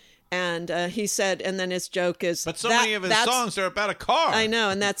 And he said, and then his joke is, but so many of his songs are about a car. I know,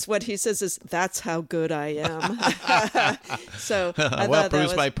 and that's what he says is, that's how good I am. So, well,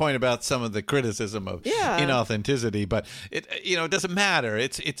 Bruce might point about some of the criticism of inauthenticity, but it, you know, it doesn't matter.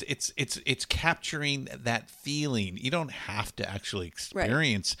 It's capturing that feeling. You don't have to actually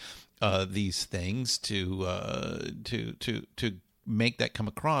experience these things to make that come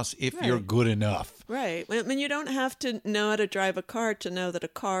across if you're good enough. Right. I mean, you don't have to know how to drive a car to know that a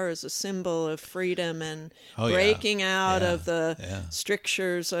car is a symbol of freedom and breaking out of the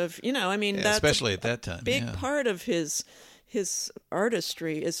strictures of, you know, I mean, that's especially at that time. Big part of his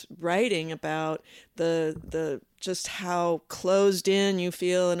artistry is writing about the just how closed in you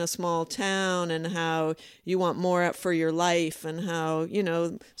feel in a small town, and how you want more for your life, and how, you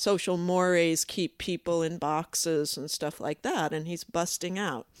know, social mores keep people in boxes and stuff like that, and he's busting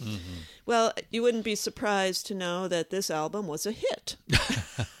out. Mm-hmm. Well, you wouldn't be surprised to know that this album was a hit.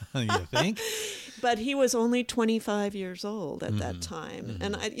 You think? But he was only 25 years old at that time.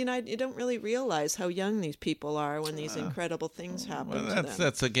 And I don't really realize how young these people are when these incredible things happen to them.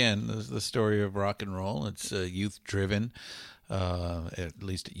 That's again the story of rock and roll. It's youth driven. At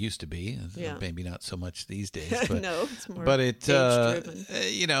least it used to be. Maybe not so much these days. But, no, it's more. But it, age-driven.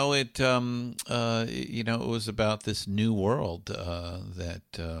 it was about this new world that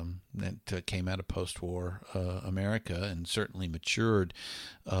came out of post-war America, and certainly matured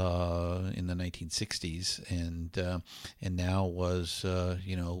in the 1960s, and now was a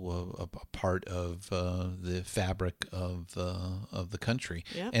part of the fabric of the country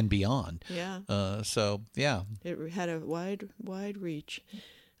and beyond. Yeah. It had a wide reach.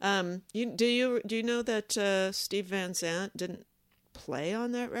 Do you know that Steve Van Zandt didn't play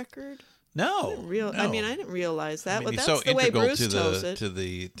on that record? No, I mean, I didn't realize that. But he's that's so the way integral Bruce tells it. to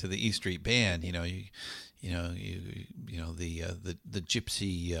the E Street Band. You know, the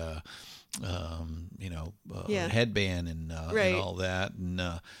gypsy, headband and all that, and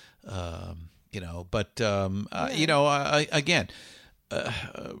again.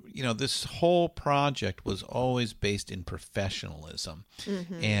 This whole project was always based in professionalism,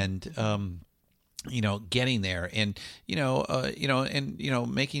 and getting there, and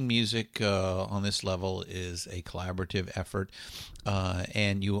making music on this level is a collaborative effort,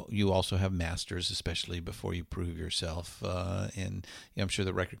 and you also have masters, especially before you prove yourself. And I'm sure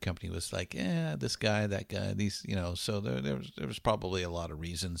the record company was like, this guy, that guy, these, So there was probably a lot of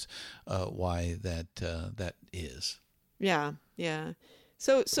reasons why that is. Yeah.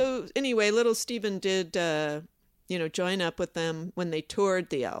 So anyway, little Steven did, join up with them when they toured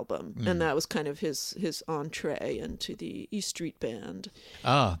the album, and that was kind of his entree into the E Street Band.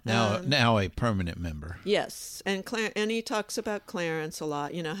 Now a permanent member. Yes, and he talks about Clarence a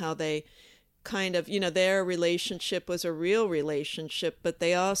lot. How they kind of, their relationship was a real relationship, but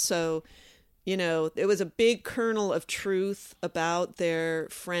they also. It was a big kernel of truth about their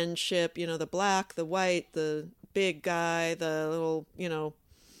friendship, the black, the white, the big guy, the little,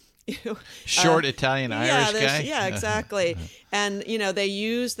 short Italian Irish guy. Yeah, exactly. And, they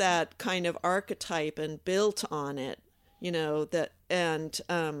use that kind of archetype and built on it, and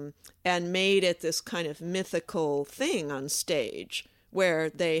made it this kind of mythical thing on stage, where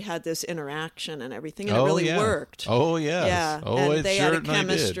they had this interaction and everything, and it really worked. Oh, yes. Yeah. Oh, and they had a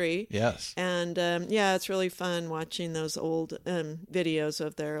chemistry. Did. Yes. And, it's really fun watching those old videos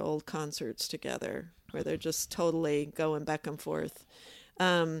of their old concerts together, where they're just totally going back and forth.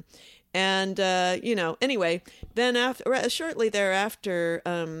 Anyway, then shortly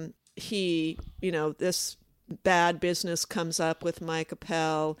thereafter, he, this bad business comes up with Mike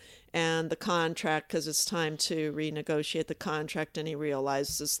Appel, and the contract, because it's time to renegotiate the contract, and he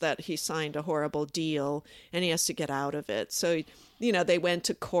realizes that he signed a horrible deal and he has to get out of it. So, they went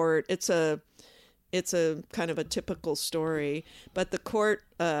to court. It's a kind of a typical story, but the court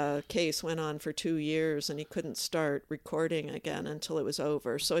case went on for 2 years, and he couldn't start recording again until it was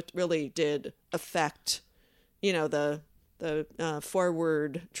over. So it really did affect, the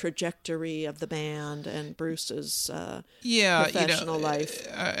forward trajectory of the band and Bruce's professional life.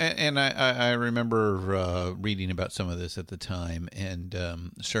 And I remember reading about some of this at the time, and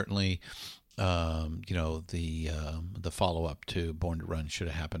certainly. The follow-up to Born to Run should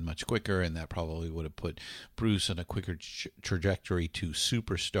have happened much quicker, and that probably would have put Bruce on a quicker trajectory to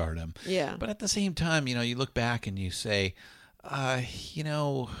superstardom. Yeah. But at the same time, you look back and you say, come on,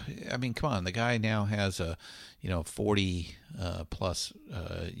 the guy now has a, 40 plus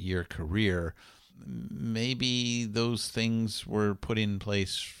year career. Maybe those things were put in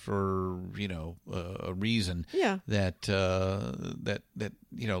place for a reason. Yeah. That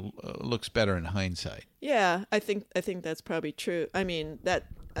looks better in hindsight. Yeah, I think that's probably true. I mean, that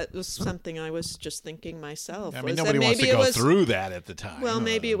was something I was just thinking myself. I mean, nobody wants to go through that at the time. Well,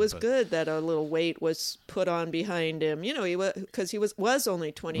 maybe it was good that a little weight was put on behind him. Because he was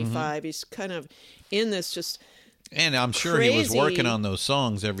only 25. Mm-hmm. He's kind of in this just. And I'm sure crazy. He was working on those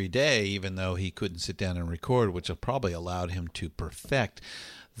songs every day, even though he couldn't sit down and record, which probably allowed him to perfect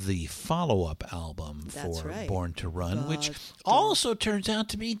the follow-up album for Born to Run, which also turns out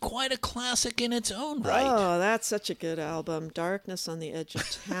to be quite a classic in its own right. Oh, that's such a good album. Darkness on the Edge of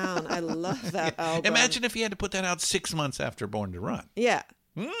Town. I love that album. Imagine if he had to put that out 6 months after Born to Run. Yeah.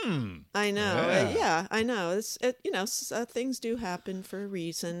 I know. Yeah, I know. Things do happen for a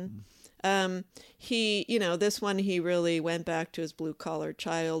reason. This one, he really went back to his blue-collar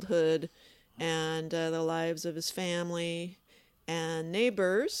childhood and the lives of his family and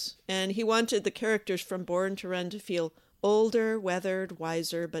neighbors, and he wanted the characters from Born to Run to feel older, weathered,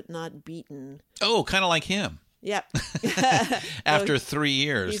 wiser, but not beaten. Oh, kind of like him. Yep. After 3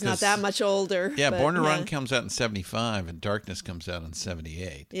 years. He's not that much older. Yeah, Born to Run comes out in 75, and Darkness comes out in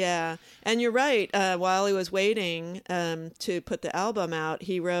 78. Yeah, and you're right. While he was waiting to put the album out,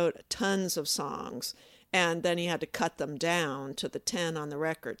 he wrote tons of songs, and then he had to cut them down to the 10 on the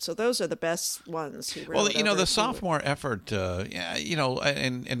record. So those are the best ones he wrote. Well, the sophomore effort,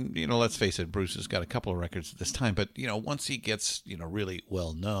 and let's face it, Bruce has got a couple of records at this time, but, once he gets, really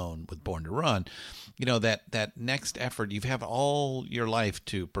well known with Born to Run, that next effort, you've had all your life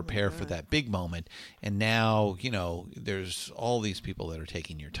to prepare for that big moment. And now, there's all these people that are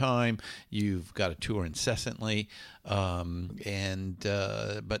taking your time. You've got to tour incessantly. But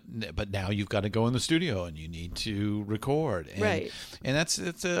now you've got to go in the studio and you need to record. And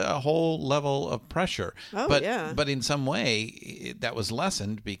it's a whole level of pressure. But in some way that was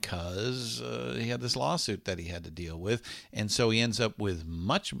lessened because he had this lawsuit that he had to deal with. And so he ends up with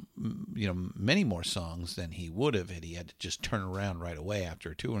many more songs than he would have had he had to just turn around right away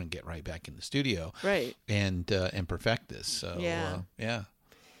after a tour and get right back in the studio. Right. And perfect this. So, yeah.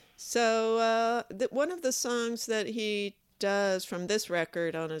 So one of the songs that he does from this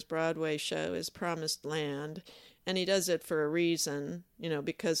record on his Broadway show is Promised Land. And he does it for a reason,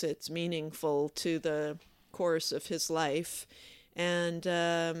 because it's meaningful to the course of his life. And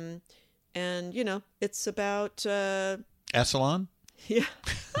it's about... Esalen? Yeah.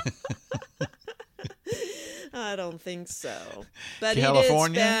 I don't think so. But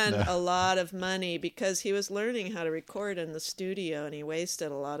California? He did spend a lot of money because he was learning how to record in the studio, and he wasted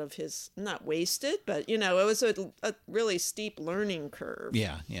a lot of his, not wasted, but, it was a really steep learning curve.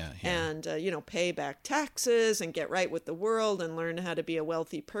 Yeah. And, pay back taxes and get right with the world and learn how to be a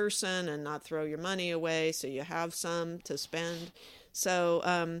wealthy person and not throw your money away so you have some to spend.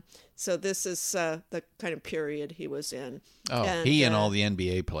 So this is the kind of period he was in. Oh, and all the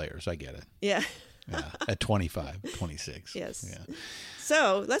NBA players. I get it. Yeah. Yeah, at 25, 26. Yes. Yeah.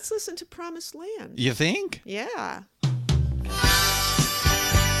 So let's listen to Promised Land. You think? Yeah.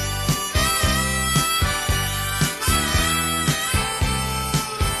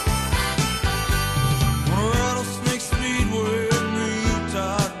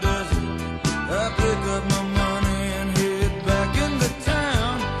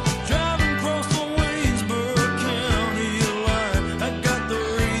 Driving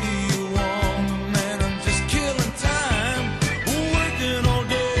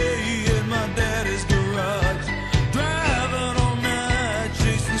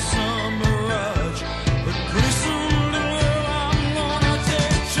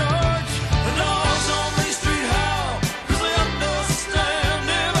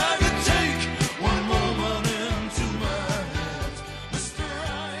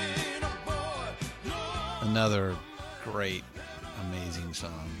Another great, amazing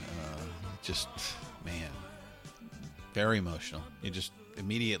song. Just, man, very emotional. You just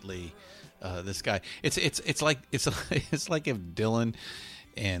immediately, this guy. It's like if Dylan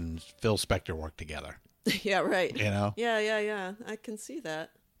and Phil Spector worked together. Yeah, right. You know? Yeah. I can see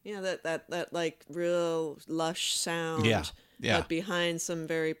that. Yeah, that like real lush sound. Yeah. But behind some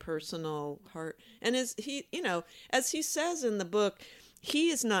very personal heart. And as he says in the book,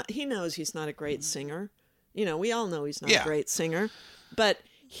 he knows he's not a great singer. We all know he's not a great singer, but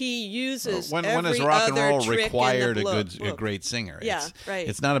he uses when every has rock and other roll trick required in the a great singer? Yeah, right.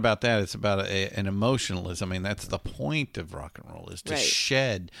 It's not about that. It's about an emotionalism. I mean, that's the point of rock and roll, is to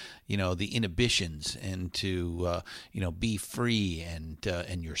shed, the inhibitions and to, be free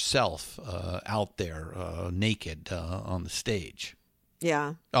and yourself out there naked on the stage.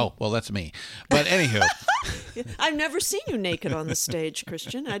 Yeah. Oh, well, that's me. But anywho. I've never seen you naked on the stage,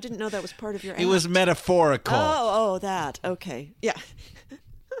 Christian. I didn't know that was part of your act. It was metaphorical. Oh, that. Okay. Yeah.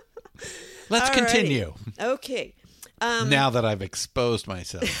 Let's continue. Okay. Now that I've exposed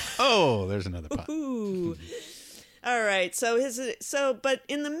myself. Oh, there's another pun. Ooh. All right. But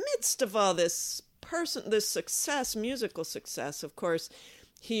in the midst of all this success, musical success, of course,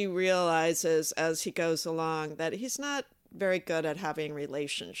 he realizes as he goes along that he's not very good at having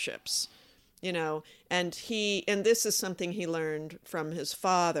relationships, and this is something he learned from his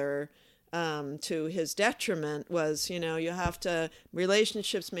father, to his detriment, was,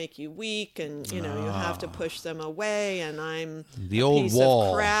 relationships make you weak, and, you have to push them away, and I'm the old piece wall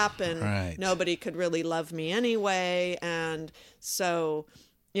of crap, and nobody could really love me anyway. And so,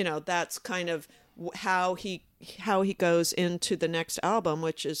 that's kind of how he goes into the next album,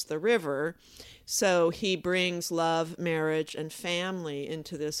 which is The River. So he brings love, marriage, and family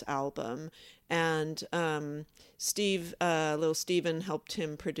into this album. And Little Steven helped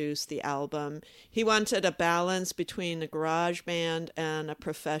him produce the album. He wanted a balance between a garage band and a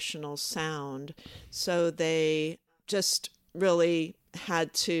professional sound. So they just really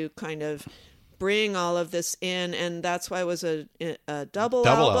had to kind of bring all of this in, and that's why it was a double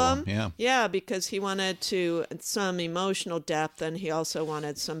album. Yeah, because he wanted some emotional depth, and he also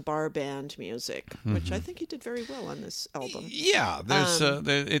wanted some bar band music, which I think he did very well on this album. Yeah,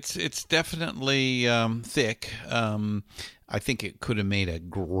 it's definitely thick. I think it could have made a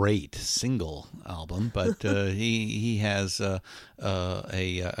great single album, but he has a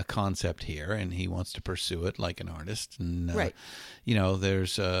concept here, and he wants to pursue it like an artist. And right.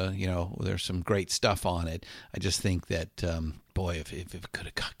 There's some great stuff on it. I just think that if it could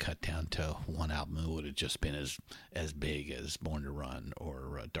have cut down to one album, it would have just been as big as Born to Run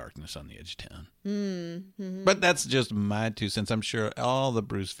or Darkness on the Edge of Town. Mm-hmm. But that's just my 2 cents. I'm sure all the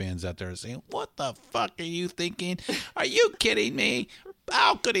Bruce fans out there are saying, "What the fuck are you thinking? Are you kidding me?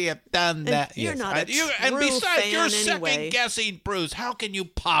 How could he have done that?" You're not a true and besides, fan you're anyway. second guessing Bruce. How can you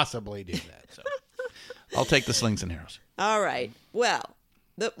possibly do that? So, I'll take the slings and arrows. All right. Well,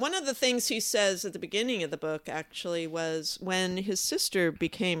 one of the things he says at the beginning of the book actually was when his sister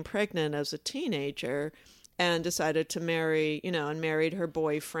became pregnant as a teenager and decided to marry, and married her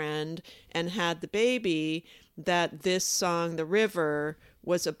boyfriend and had the baby, that this song, The River,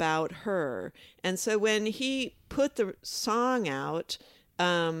 was about her. And so when he put the song out,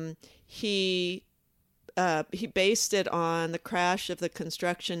 he based it on the crash of the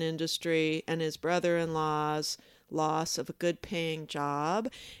construction industry and his brother-in-law's loss of a good paying job.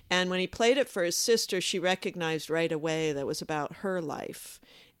 And when he played it for his sister, she recognized right away that it was about her life.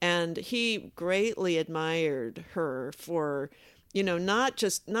 And he greatly admired her for,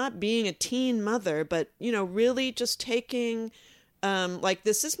 not being a teen mother, but, really just taking,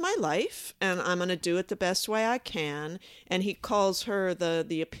 this is my life and I'm going to do it the best way I can. And he calls her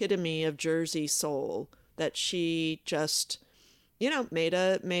the epitome of Jersey soul, that she just,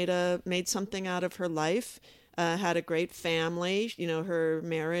 made something out of her life. Had a great family, her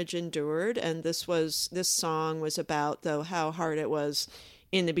marriage endured, and this song was about, though, how hard it was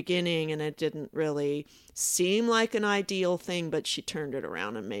in the beginning, and it didn't really seem like an ideal thing, but she turned it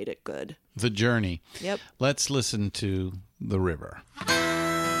around and made it good. The Journey. Yep. Let's listen to The River.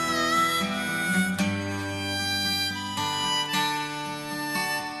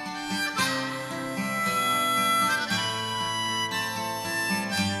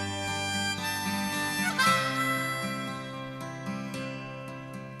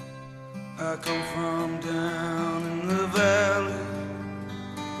 I come from down in the valley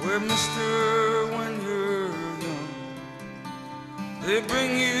where, mister, when you're young, they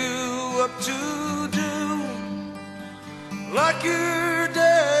bring you up to do like your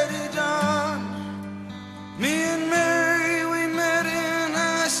daddy done. Me and Mary, we met in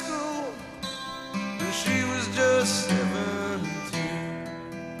high school, and she was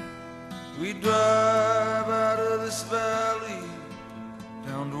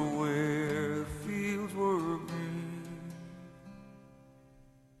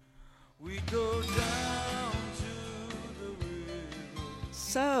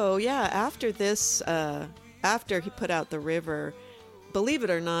So, yeah, after this, after he put out The River, believe it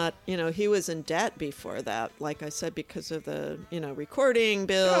or not, he was in debt before that, like I said, because of the, recording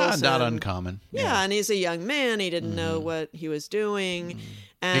bills. Not uncommon. Yeah, and he's a young man. He didn't know what he was doing.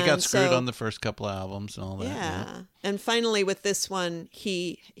 And he got screwed on the first couple of albums and all that. Yeah. And finally, with this one,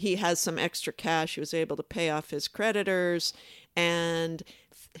 he has some extra cash. He was able to pay off his creditors and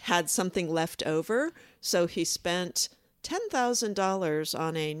had something left over. So he spent $10,000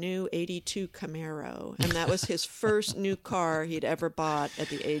 on a new 82 Camaro, and that was his first new car he'd ever bought at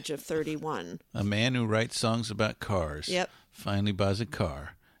the age of 31. A man who writes songs about cars finally buys a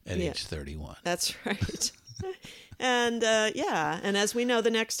car at age 31. That's right. And and as we know, the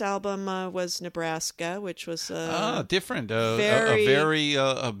next album was Nebraska, which was different,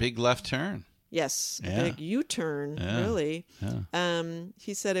 a big left turn. Yes, a big U-turn, really. Yeah.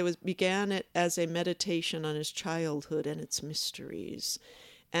 He said it began as a meditation on his childhood and its mysteries.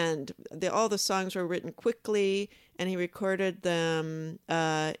 And all the songs were written quickly, and he recorded them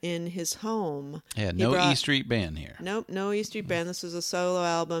in his home. Yeah, E Street Band here. Nope, no E Street Band. This is a solo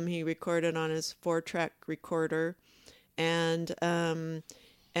album he recorded on his 4-track recorder. And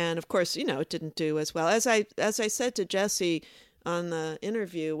of course, it didn't do as well. As I said to Jesse on the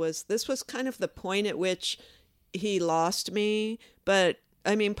interview, this was kind of the point at which he lost me. But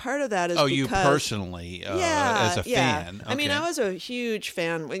I mean, part of that is because... you personally, as a fan. Okay. I mean, I was a huge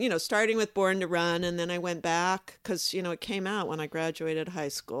fan, starting with Born to Run, and then I went back because, it came out when I graduated high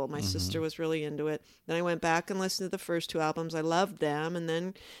school. My sister was really into it. Then I went back and listened to the first 2 albums. I loved them. And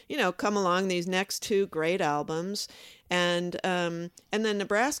then, come along these next 2 great albums. And then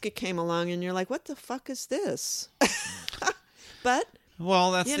Nebraska came along, and you're like, what the fuck is this? But... Well,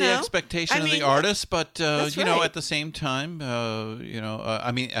 that's the expectation of the artist, but, right. At the same time,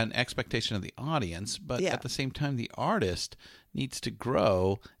 an expectation of the audience, but at the same time, the artist needs to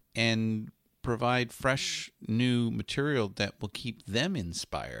grow and provide fresh, new material that will keep them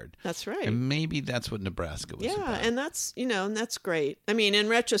inspired. That's right. And maybe that's what Nebraska was about. Yeah, and that's, and that's great. I mean, in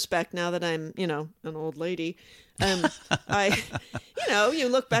retrospect, now that I'm, an old lady, you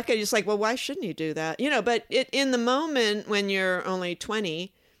look back and you're just like, well, why shouldn't you do that? But in the moment when you're only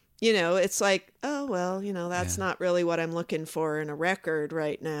 20, it's like, oh, well, that's not really what I'm looking for in a record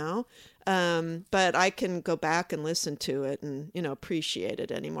right now. But I can go back and listen to it and, appreciate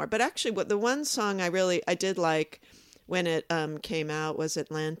it anymore. But actually, the one song I did like when it came out was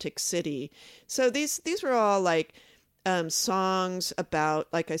Atlantic City. So these were all like songs about,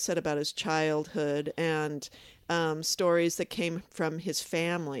 like I said, about his childhood and stories that came from his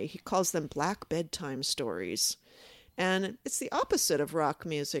family. He calls them black bedtime stories. And it's the opposite of rock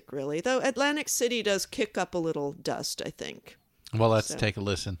music, really, though Atlantic City does kick up a little dust, I think. Well, let's take a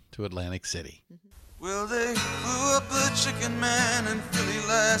listen to Atlantic City. Well, they blew up the chicken man in Philly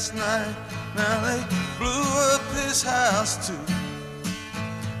last night. Now they blew up his house, too.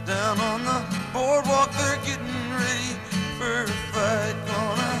 Down on the boardwalk, they're getting ready for a fight.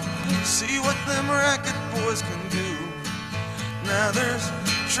 Gonna see what them racket boys can do. Now there's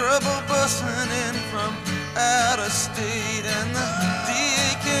trouble busting in from out of state, and the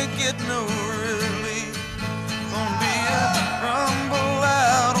DA can't get no relief. Gonna be a rumble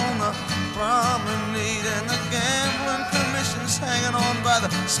out on the promenade, and the gambling commission's hanging on by the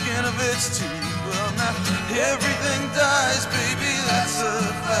skin of its teeth. Well, now everything dies, baby, that's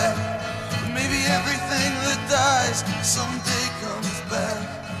a fact. But maybe everything that dies someday comes back.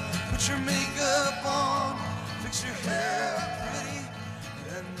 Put your makeup on, fix your hair up pretty,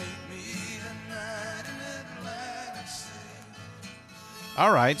 and meet me tonight in Atlantic City.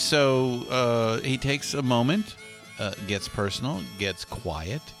 All right, so he takes a moment, gets personal, gets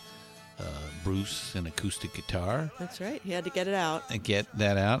quiet. Bruce, an acoustic guitar. That's right. He had to get it out. And get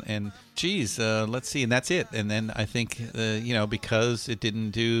that out. And, geez, let's see. And that's it. And then I think, because it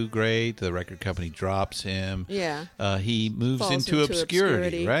didn't do great, the record company drops him. Yeah. He moves into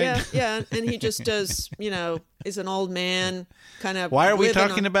obscurity, right? Yeah. And he just does, is an old man kind of. Why are we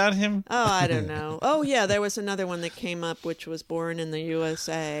talking about him? Oh, I don't know. Oh, yeah. There was another one that came up, which was Born in the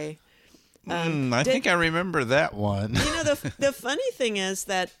USA. I think I remember that one. The funny thing is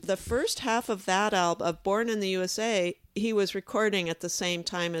that the first half of that album, of Born in the USA, he was recording at the same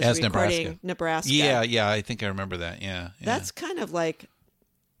time as recording Nebraska. Yeah, I think I remember that, yeah. That's kind of like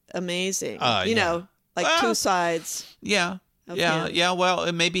amazing. Like two sides. Yeah. Yeah.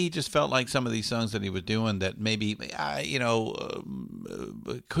 Well, maybe he just felt like some of these songs that he was doing that maybe, I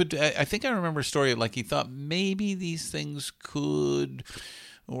think I remember a story like he thought maybe these things could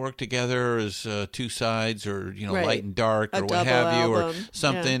work together as two sides, or Right. light and dark, A or what double have you, or album.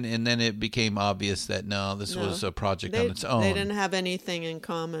 something, and then it became obvious that this was a project on its own. They didn't have anything in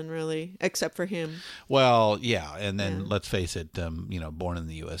common, really, except for him. Well, yeah, and then let's face it, Born in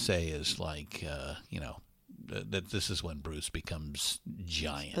the USA is like, that this is when Bruce becomes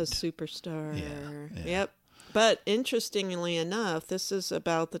giant. A superstar. Yeah. Yep. But interestingly enough, this is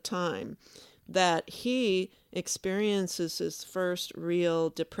about the time that he experiences his first real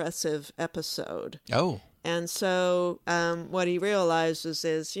depressive episode. Oh. And so what he realizes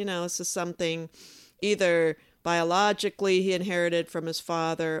is, this is something either biologically he inherited from his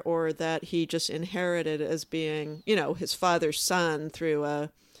father, or that he just inherited as being, his father's son through a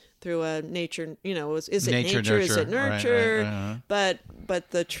nature, is it nature, is it nurture? Right.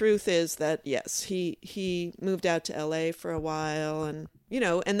 But the truth is that, yes, he moved out to LA for a while, and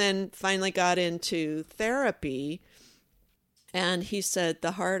then finally got into therapy. And he said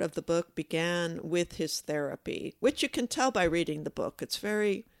the heart of the book began with his therapy, which you can tell by reading the book. It's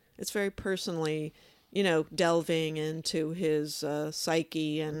very personally, delving into his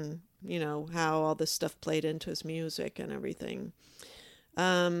psyche and, how all this stuff played into his music and everything.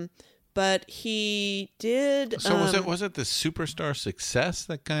 But he did. So was it the superstar success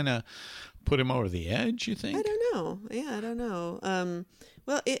that kind of put him over the edge, you think? I don't know. Yeah, I don't know.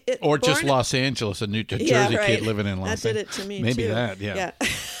 Well, or just Los Angeles, a New Jersey kid living in Los Angeles. That did it to me. Maybe too. that.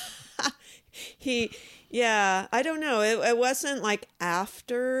 Yeah. I don't know. It wasn't like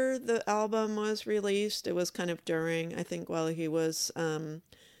after the album was released. It was kind of during, I think, while he was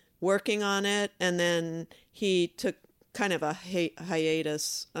working on it, and then he took kind of a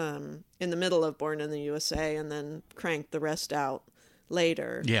hiatus in the middle of Born in the USA, and then cranked the rest out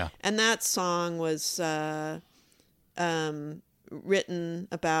later. Yeah. And that song was written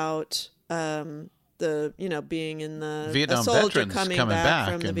about the being in the Vietnam a soldier veterans coming back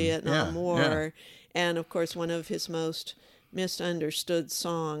from the Vietnam War, and of course one of his most misunderstood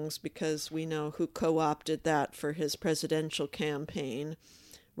songs, because we know who co-opted that for his presidential campaign,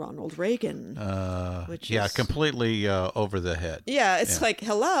 Ronald Reagan. Which is completely over the head. Yeah, it's like,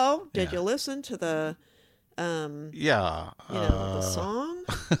 hello, did you listen to the the song?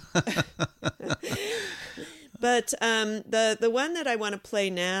 But the one that I want to play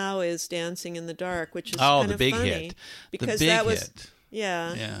now is Dancing in the Dark, which is kind of big funny hit. because the big that was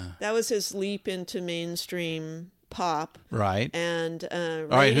hit. That was his leap into mainstream pop. Right. And all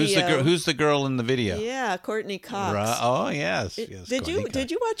right, who's the girl in the video? Yeah, Courtney Cox. Right. Oh, yes. Did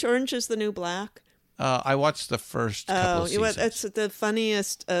you watch Orange Is the New Black? I watched the first couple of seasons. It's the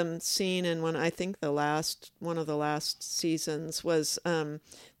funniest scene in one of the last seasons was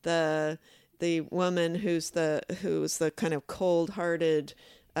the woman who's the kind of cold-hearted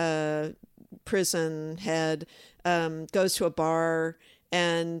prison head goes to a bar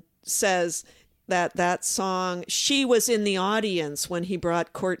and says that song, she was in the audience when he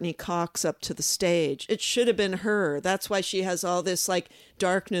brought Courtney Cox up to the stage. It should have been her. That's why she has all this like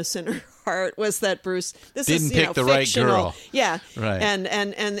darkness in her heart, was that Bruce didn't pick the fictional. Right girl. Yeah. Right.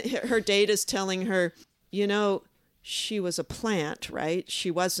 And her date is telling her, she was a plant, right?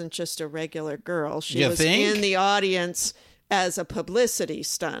 She wasn't just a regular girl. She was in the audience as a publicity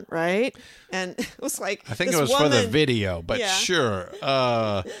stunt, right? And it was like, I think it was for the video, but sure.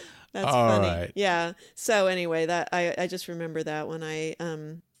 That's all funny. right. Yeah. So anyway, that I just remember that when I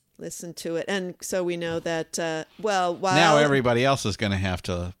listened to it, and so we know that. While now everybody else is going to have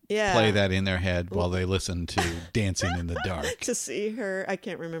to play that in their head while they listen to Dancing in the Dark to see her. I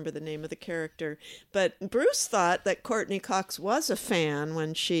can't remember the name of the character, but Bruce thought that Courtney Cox was a fan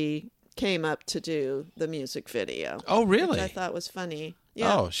when she came up to do the music video. Oh, really? Which I thought was funny.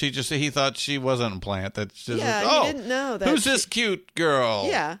 Yeah. Oh, he thought she wasn't a plant. That's just he didn't know that. Who's this cute girl?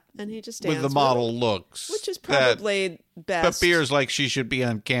 Yeah, and he just danced with the model looks, which is probably best. Appears like she should be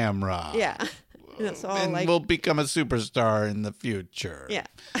on camera. Yeah, that's all. And will become a superstar in the future. Yeah.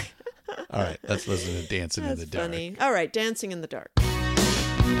 All right, let's listen to Dancing in the Dark. Funny. All right, Dancing in the Dark.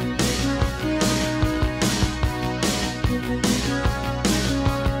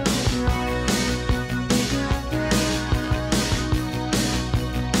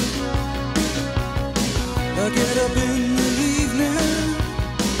 I get up in the evening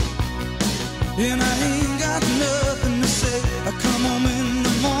and I ain't got nothing to say. I come home in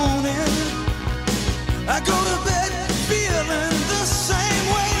the morning, I go to bed feeling the same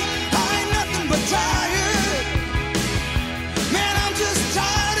way. I ain't nothing but tired. Man, I'm just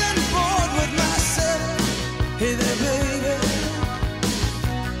tired and bored with myself. Hey there, baby,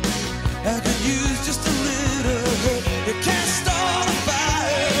 I could use just a little help. You can't start a fire.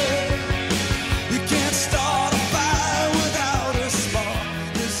 You can't start a fire without a spark.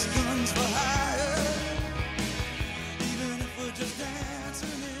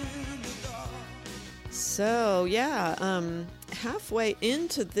 So, halfway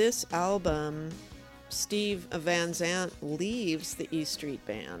into this album, Steve Van Zandt leaves the E Street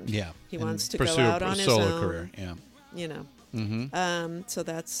Band. Yeah. He and wants to pursue go out on his solo own. career. Yeah. You know. Mm-hmm. So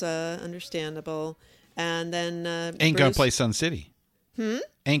that's understandable. And then Ain't gonna play Sun City.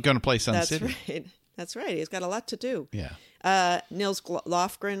 Ain't gonna play Sun City. That's right. That's right. He's got a lot to do. Yeah. Nils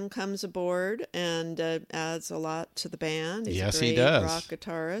Lofgren comes aboard and adds a lot to the band. He's Yes, a great he does. rock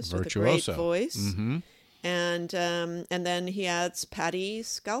guitarist Virtuoso. with a great voice. Mm-hmm. And then he adds Patti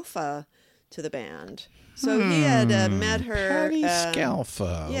Scialfa to the band. So he had met her. Patti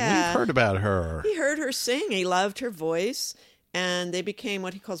Scialfa. Yeah. We've heard about her. He heard her sing. He loved her voice. And they became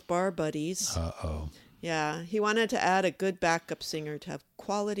what he calls bar buddies. Uh-oh. Yeah. He wanted to add a good backup singer to have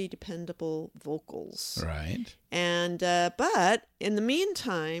quality, dependable vocals. Right. And but in the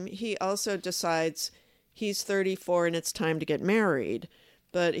meantime, he also decides he's 34 and it's time to get married.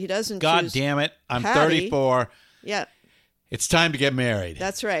 But he doesn't God choose damn it. I'm Patti. 34. Yeah. It's time to get married.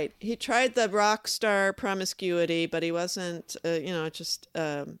 That's right. He tried the rock star promiscuity, but he wasn't, it just...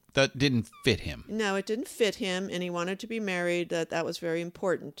 that didn't fit him. No, it didn't fit him, and he wanted to be married. That was very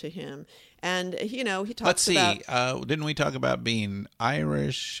important to him. And, he talks about... Let's see. Didn't we talk about being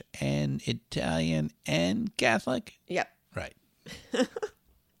Irish and Italian and Catholic? Yep. Right.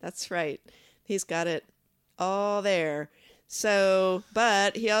 That's right. He's got it all there. So,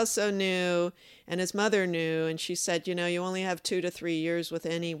 but he also knew, and his mother knew, and she said, you only have 2 to 3 years with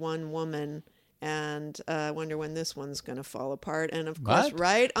any one woman, and I wonder when this one's going to fall apart. And of course, What?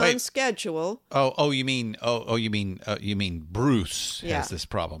 right on Wait. schedule. You mean Bruce Yeah. has this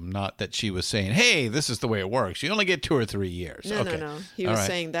problem, not that she was saying, "Hey, this is the way it works. You only get 2 or 3 years." No, okay. no. He All was right.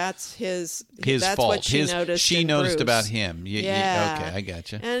 saying that's his His that's fault. what she noticed. She in noticed Bruce. about him. Yeah. Okay, I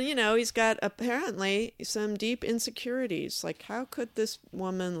gotcha. And he's got apparently some deep insecurities. Like, how could this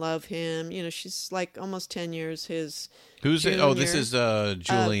woman love him? She's like almost 10 years his. Who's it? Oh, this junior. is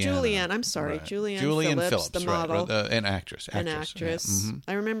Julianne. Julianne. I'm sorry, Right. Julianne Phillips, the model, right. An actress. an actress. Yeah. Mm-hmm.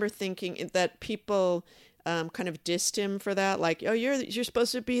 I remember thinking that people kind of dissed him for that. Like, oh, you're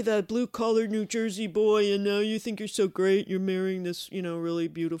supposed to be the blue collar New Jersey boy, and now you think you're so great. You're marrying this, really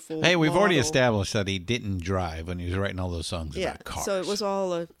beautiful. Hey, we've already model. established that he didn't drive when he was writing all those songs about cars. So it was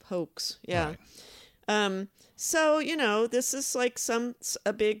all a hoax. Yeah. Right. So, this is like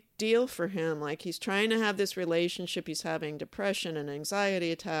a big deal for him. Like, he's trying to have this relationship. He's having depression and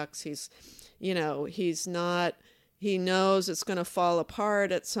anxiety attacks. He knows it's going to fall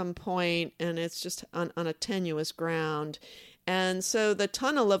apart at some point, and it's just on a tenuous ground. And so the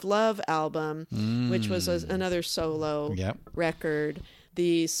Tunnel of Love album, which was another solo record,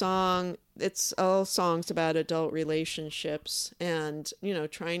 the song, it's all songs about adult relationships and,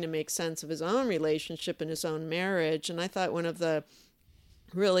 trying to make sense of his own relationship and his own marriage. And I thought one of the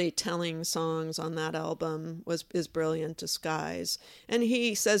really telling songs on that album is Brilliant Disguise. And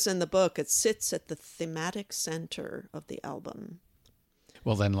he says in the book, it sits at the thematic center of the album.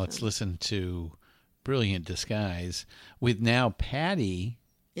 Well, then let's listen to Brilliant Disguise with now Patti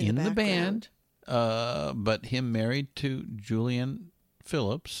in the band, but him married to Julianne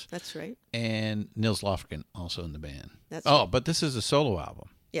Phillips. That's right. And Nils Lofgren also in the band. That's right. But this is a solo album.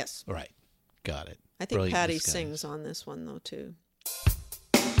 Yes. Right. Got it. I think Brilliant Patti Disguise. sings on this one, though, too.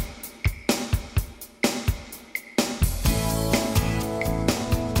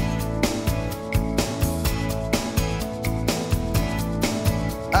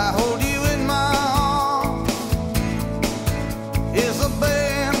 I hold you in my arms. Is a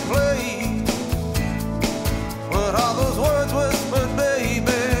band played? What are those words whispered,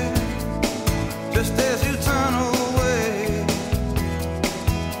 baby? Just as you turn away.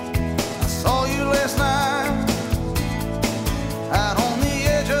 I saw you last night out on the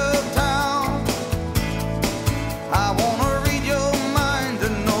edge of town. I wanna read your mind to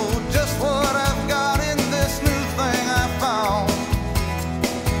know just what I've got in this new thing I found.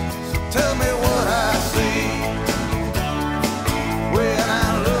 Tell me what I see when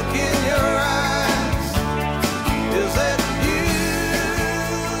I look in your eyes. Is that you,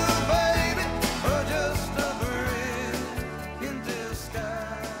 baby, or just a bridge in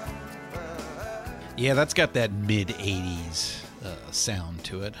disguise? Yeah, that's got that mid-'80s sound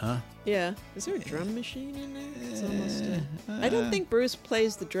to it, huh? Yeah. Is there a drum machine in there? It's almost I don't think Bruce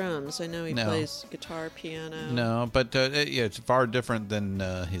plays the drums. I know he No. plays guitar, piano. No, but it's far different than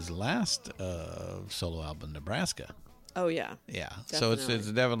his last solo album, Nebraska. Oh, yeah. Yeah, so it's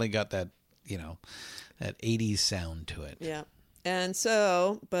definitely got that, that 80s sound to it. Yeah. And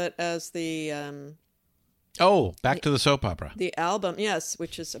so, but as the Back to the soap opera. the album, yes,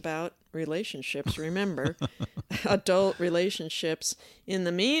 which is about relationships, remember, adult relationships. In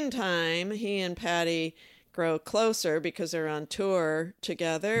the meantime, he and Patti grow closer because they're on tour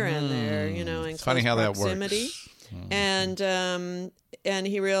together and they're, in It's close funny how proximity. that works. And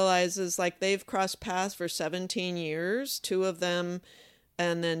he realizes like they've crossed paths for 17 years, two of them,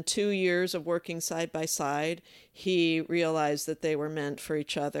 and then 2 years of working side by side. He realized that they were meant for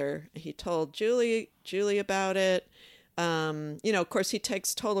each other. He told Julie about it. Of course, he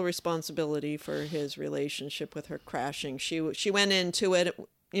takes total responsibility for his relationship with her crashing. She went into it,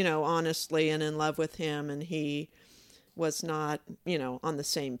 honestly and in love with him, and he was not, on the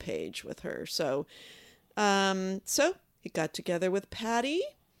same page with her. So he got together with Patty.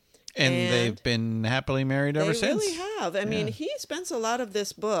 And they've been happily married ever since. They really have. I mean, he spends a lot of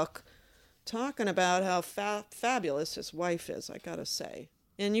this book talking about how fabulous his wife is, I gotta say.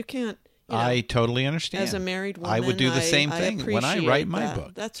 And you can't... I totally understand. As a married woman, I would do the same thing when I write my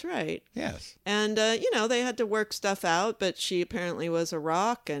book. That's right. Yes. And, they had to work stuff out, but she apparently was a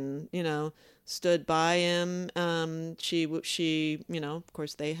rock and, stood by him. She, of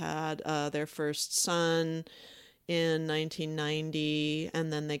course, they had their first son in 1990,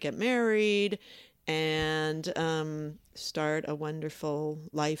 and then they get married and start a wonderful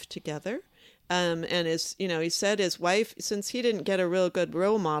life together. And he said his wife, since he didn't get a real good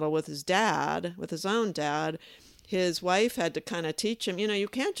role model with his own dad, his wife had to kind of teach him, you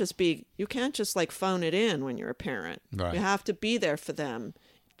can't just like phone it in when you're a parent. Right. You have to be there for them,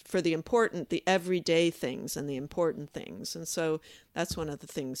 for the everyday things and the important things. And so that's one of the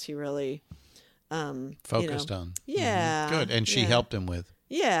things he really focused on. Yeah. Mm-hmm. Good. And she helped him with.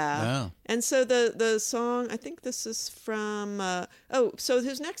 Yeah. Wow. And so the song, I think this is from, so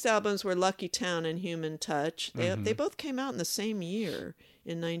his next albums were Lucky Town and Human Touch. They both came out in the same year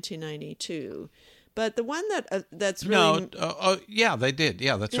in 1992. But the one that's really... yeah, they did.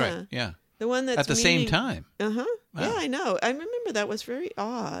 Yeah, that's right. Yeah. The one that's... At the same time. Uh-huh. Wow. Yeah, I know. I remember that was very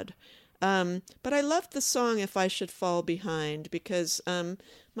odd. But I loved the song If I Should Fall Behind because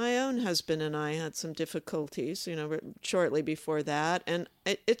my own husband and I had some difficulties, shortly before that. And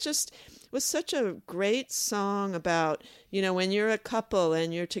it just was such a great song about, when you're a couple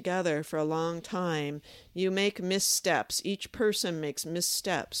and you're together for a long time, you make missteps. Each person makes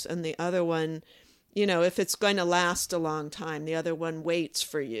missteps. And the other one, if it's going to last a long time, the other one waits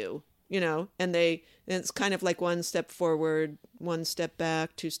for you. And it's kind of like one step forward, one step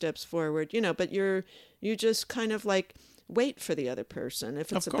back, two steps forward, but you just kind of like wait for the other person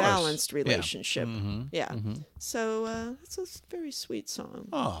if it's a balanced relationship. Yeah. Mm-hmm. Yeah. Mm-hmm. So it's a very sweet song.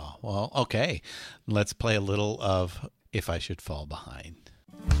 Oh, well, okay. Let's play a little of If I Should Fall Behind.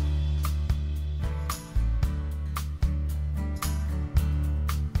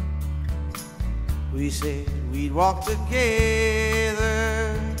 We said we'd walk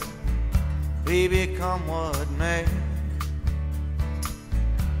together, baby, come what may.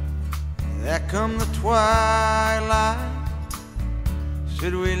 There come the twilight,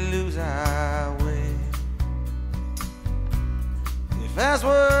 should we lose our way? If as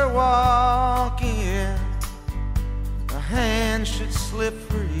we're walking, a hand should slip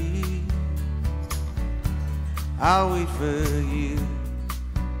free, I'll wait for you.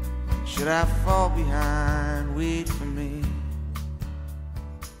 Should I fall behind, wait for me.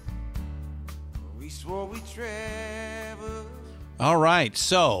 We swore we'd travel. All right,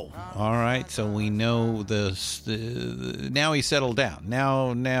 so we know now he settled down.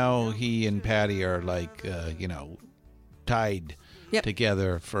 Now he and Patty are like, tied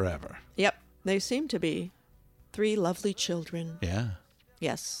together forever. Yep, they seem to be 3 lovely children. Yeah.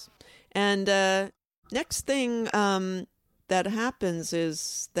 Yes. And next thing that happens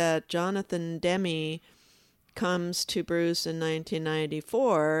is that Jonathan Demme comes to Bruce in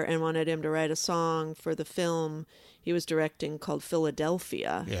 1994 and wanted him to write a song for the film he was directing called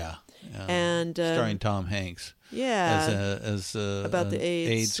Philadelphia. Yeah. And starring Tom Hanks. Yeah. As about the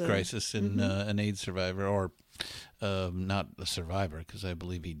AIDS crisis and an AIDS survivor, or not a survivor because I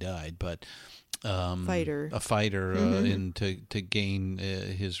believe he died, but a fighter to gain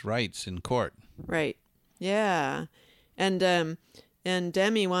his rights in court. Right. Yeah. And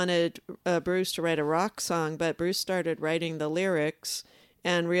Demme wanted Bruce to write a rock song, but Bruce started writing the lyrics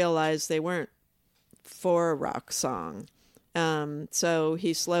and realized they weren't for a rock song. So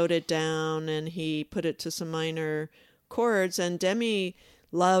he slowed it down and he put it to some minor chords, and Demme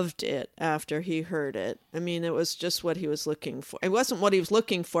loved it after he heard it. I mean, it was just what he was looking for. It wasn't what he was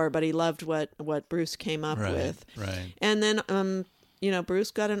looking for, but he loved what Bruce came up with. Right. And then,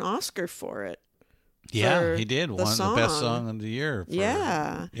 Bruce got an Oscar for it. Yeah, he did. Won the best song of the year.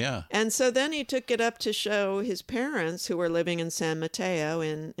 Yeah. And so then he took it up to show his parents, who were living in San Mateo,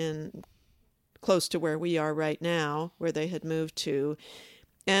 in close to where we are right now, where they had moved to.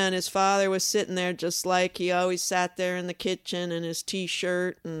 And his father was sitting there just like he always sat there in the kitchen in his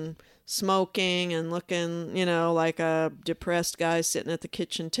T-shirt and smoking and looking, like a depressed guy sitting at the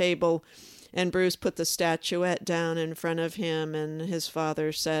kitchen table. And Bruce put the statuette down in front of him, and his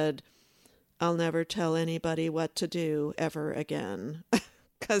father said, "I'll never tell anybody what to do ever again."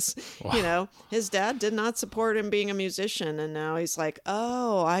 Because, his dad did not support him being a musician, and now he's like,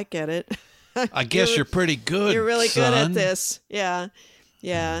 "Oh, I get it." I guess you're pretty good, You're really son. good at this. Yeah.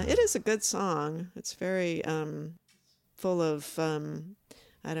 Yeah, it is a good song. It's very full of, kind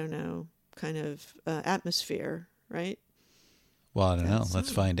of atmosphere, right? Well, I don't know.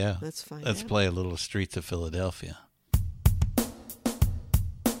 Let's find out. Let's play a little Streets of Philadelphia.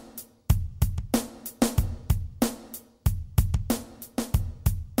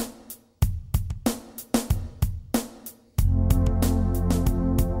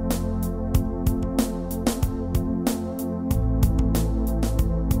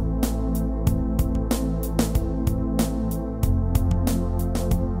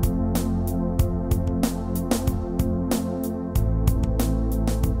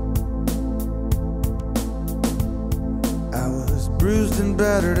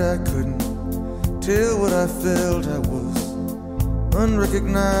 Battered, I couldn't tell what I felt. I was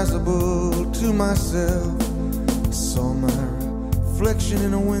unrecognizable to myself. I saw my reflection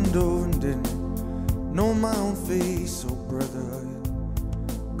in a window and didn't know my own face. Oh, brother, are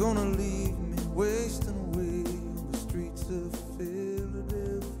you gonna leave me wasting away on the streets of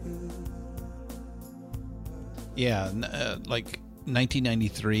Philadelphia? Yeah, like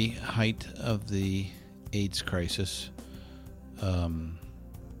 1993, height of the AIDS crisis.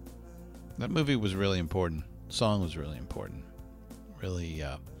 That movie was really important. The song was really important. Really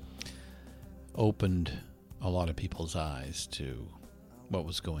opened a lot of people's eyes to what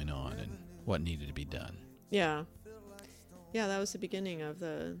was going on and what needed to be done. Yeah. Yeah, that was the beginning of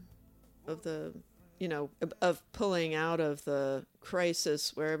the of pulling out of the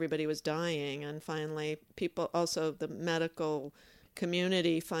crisis where everybody was dying, and finally people, also the medical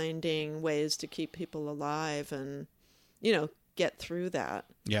community, finding ways to keep people alive and, get through that.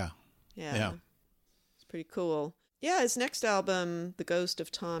 Yeah. It's pretty cool. Yeah, his next album, The Ghost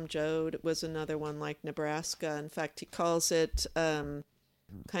of Tom Joad, was another one like Nebraska. In fact, he calls it kind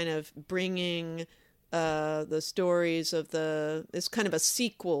of bringing the stories of it's kind of a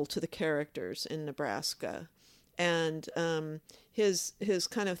sequel to the characters in Nebraska. And his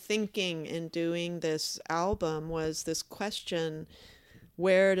kind of thinking in doing this album was this question,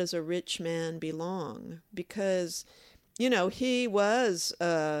 where does a rich man belong? Because he was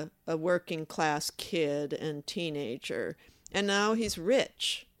a working class kid and teenager, and now he's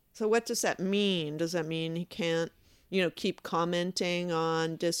rich. So what does that mean? Does that mean he can't, keep commenting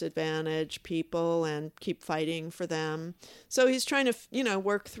on disadvantaged people and keep fighting for them? So he's trying to,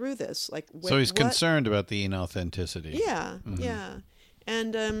 work through this. So he's concerned about the inauthenticity. Yeah, yeah.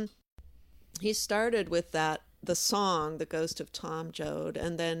 And he started with the song, The Ghost of Tom Joad,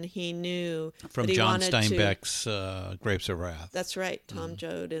 and then he knew from that he John wanted Steinbeck's Grapes of Wrath. That's right, Tom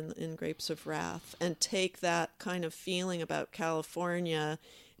Joad in Grapes of Wrath, and take that kind of feeling about California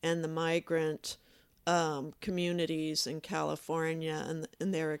and the migrant communities in California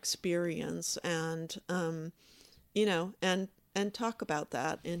and their experience, and and talk about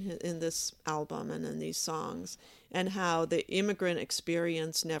that in this album and in these songs, and how the immigrant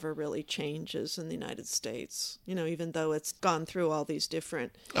experience never really changes in the United States, even though it's gone through all these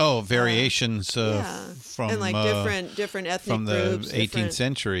different variations from and like different ethnic from the groups, 18th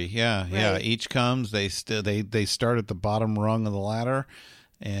century. Yeah. Each comes, they start at the bottom rung of the ladder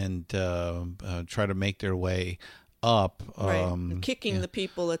and try to make their way up, kicking the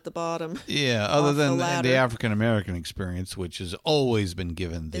people at the bottom. Yeah, other than the African American experience, which has always been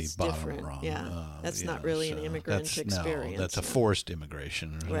given the bottom different. rung. Yeah, that's not really an immigrant experience. No, that's a forced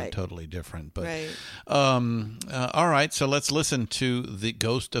immigration. Right. Totally different. But right. All right, so let's listen to The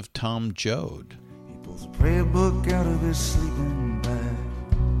Ghost of Tom Joad. He pulls a prayer book out of his sleeping bag.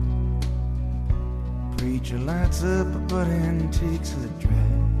 Preacher lights up a butt and takes a drag.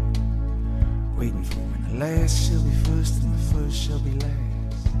 Waiting for when the last shall be first and the first shall be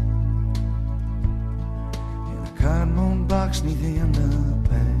last. In a cardboard box neath the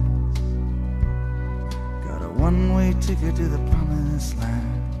underpass. Got a one-way ticket to the promised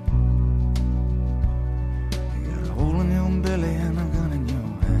land. You got a hole in your belly and a gun in your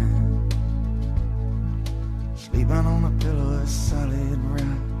hand. Sleeping on a pillow of solid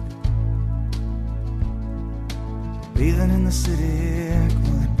rock. Bathing in the city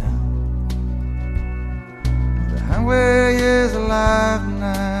aqueduct. The highway is alive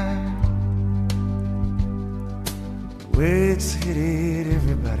tonight. Way it's hit it,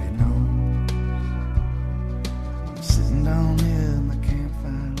 everybody knows. I'm sitting down here in the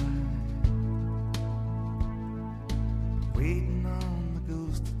campfire line, waiting on the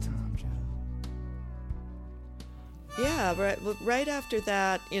ghost of Tom Jones. Yeah, right after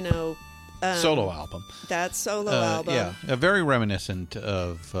that, solo album. That solo album. Yeah, very reminiscent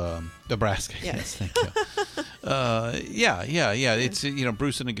of Nebraska. Yes. Thank you. Yeah. It's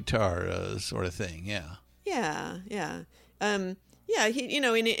Bruce and a guitar sort of thing. Yeah. Yeah. He,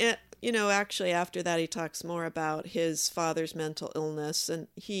 actually after that he talks more about his father's mental illness, and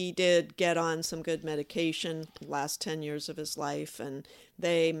he did get on some good medication the last 10 years of his life, and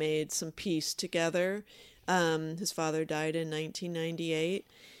they made some peace together. His father died in 1998.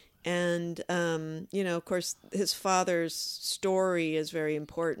 And, of course, his father's story is very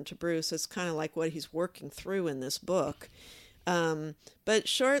important to Bruce. It's kind of like what he's working through in this book. But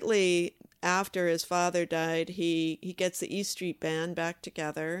shortly after his father died, he gets the E Street Band back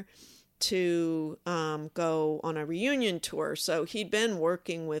together to go on a reunion tour. So he'd been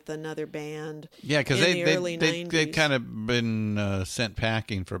working with another band. Yeah, because early 90s. they'd kind of been sent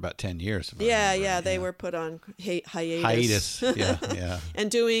packing for about 10 years. They were put on hiatus. Yeah. And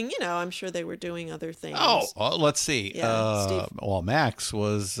doing, I'm sure they were doing other things. Oh, well, let's see. Yeah, Max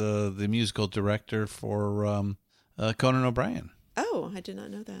was the musical director for Conan O'Brien. Oh, I did not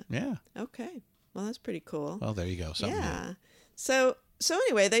know that. Yeah. Okay. Well, that's pretty cool. Well, there you go. Something yeah. So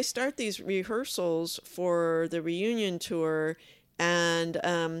anyway, they start these rehearsals for the reunion tour,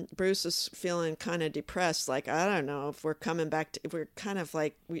 and Bruce is feeling kind of depressed. Like, I don't know if we're coming back. We're kind of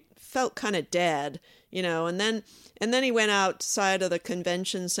like, we felt kind of dead, And then he went outside of the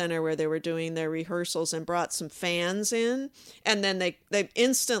convention center where they were doing their rehearsals and brought some fans in, and then they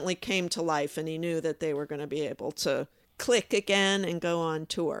instantly came to life, and he knew that they were going to be able to click again and go on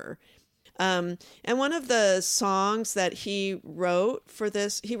tour. And one of the songs that he wrote for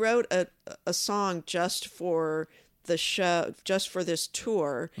this, he wrote a song just for the show, just for this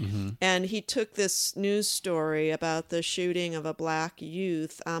tour. Mm-hmm. And he took this news story about the shooting of a black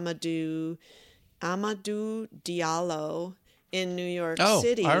youth, Amadou Diallo, in New York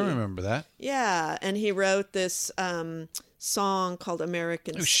City. I remember that. Yeah. And he wrote this song called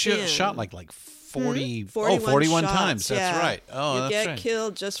American Skin. Shot like 41 times. That's right. Oh, you that's get right.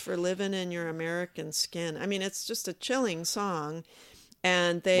 killed just for living in your American skin. I mean, it's just a chilling song.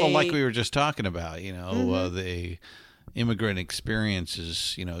 And like we were just talking about, the immigrant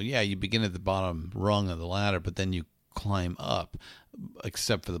experiences, you begin at the bottom rung of the ladder, but then you climb up,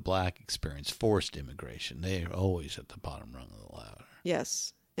 except for the black experience, forced immigration. They are always at the bottom rung of the ladder.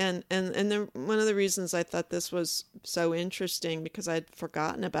 Yes. And one of the reasons I thought this was so interesting, because I'd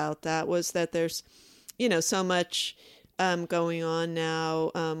forgotten about that, was that there's, so much going on now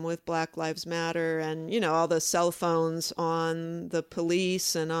with Black Lives Matter, and, all the cell phones on the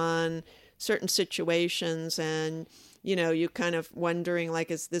police and on certain situations. And, you kind of wondering, like,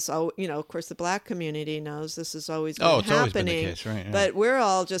 is this, of course the black community knows this has always been happening. Always been the case, right? But we're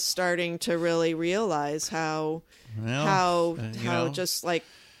all just starting to really realize how just like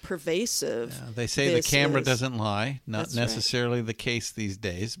pervasive. Yeah, they say the camera doesn't lie. Not That's necessarily the case these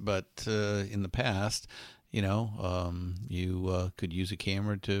days, but in the past, you could use a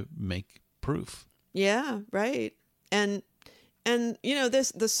camera to make proof. Yeah, right. And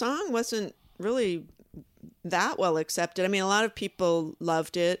the song wasn't really that well accepted. I mean, a lot of people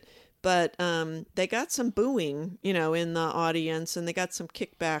loved it, but they got some booing, in the audience, and they got some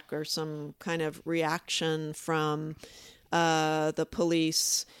kickback or some kind of reaction from the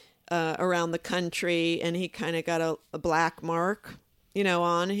police around the country, and he kind of got a black mark,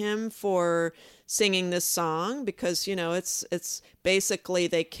 on him for singing this song, because it's basically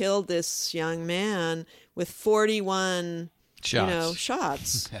they killed this young man with 41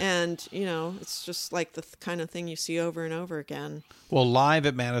 shots. And it's just like the kind of thing you see over and over again. Well, live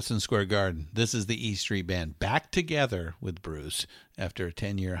at Madison Square Garden, this is the E Street Band back together with Bruce after a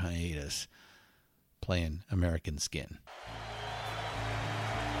 10-year hiatus, playing American Skin.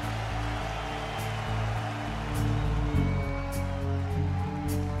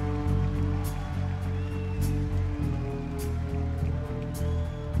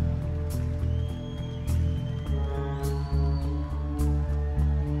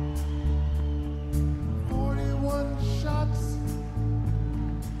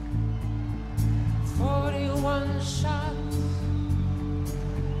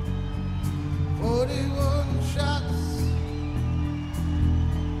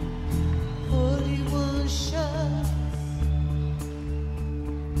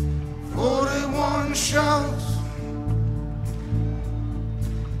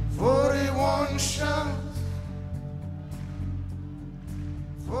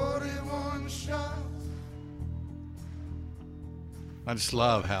 I just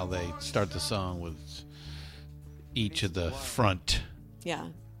love how they start the song with each of the front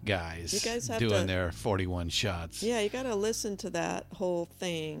guys, you guys have doing their 41 shots. Yeah, you got to listen to that whole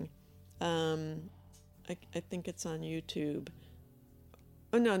thing. I think it's on YouTube.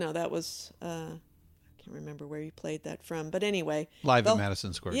 Oh, no, that was... I can't remember where you played that from. But anyway... Live at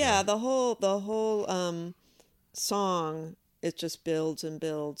Madison Square Garden. Yeah, the whole song, it just builds and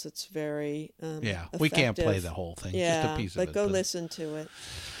builds. It's very effective. We can't play the whole thing. Just a piece of it. But go listen to it.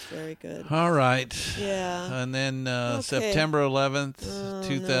 It's very good. All right. Yeah. And then September 11th,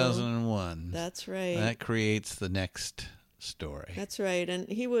 2001. No. That's right. That creates the next story. That's right. And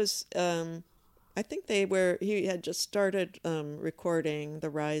he was... I think he had just started recording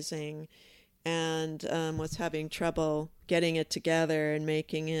The Rising and was having trouble getting it together and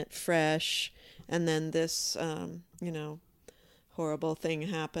making it fresh. And then this, horrible thing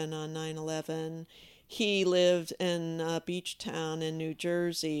happened on 9/11. He lived in a beach town in New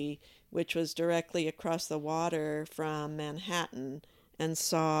Jersey, which was directly across the water from Manhattan, and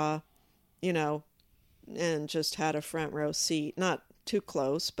saw, and just had a front row seat. Not too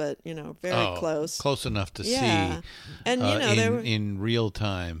close, but very close enough to see, and in real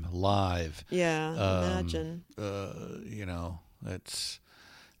time, live. Imagine.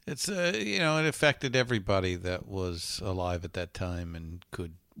 It's it affected everybody that was alive at that time and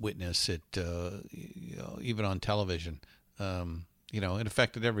could witness it, even on television. It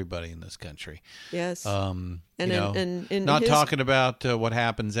affected everybody in this country. Yes. Talking about what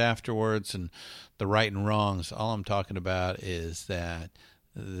happens afterwards and the right and wrongs. All I'm talking about is that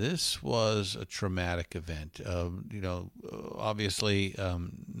this was a traumatic event. Obviously,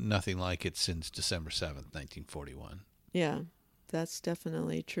 nothing like it since December 7th, 1941. Yeah. That's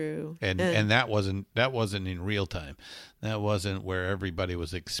definitely true. And that wasn't in real time. That wasn't where everybody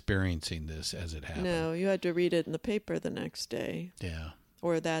was experiencing this as it happened. No, you had to read it in the paper the next day. Yeah.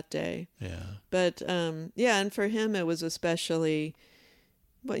 Or that day. Yeah. But and for him it was especially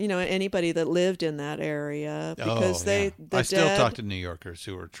anybody that lived in that area, because I still talk to New Yorkers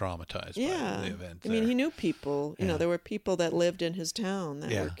who were traumatized by the event. I mean, he knew people. There were people that lived in his town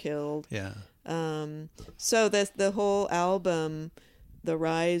that were killed. Yeah. So the whole album, The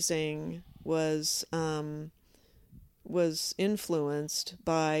Rising, was influenced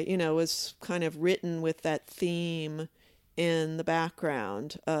by, was kind of written with that theme in the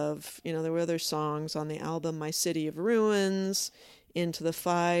background of, there were other songs on the album, My City of Ruins, Into the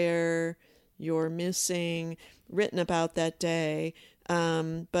Fire, You're Missing, written about that day.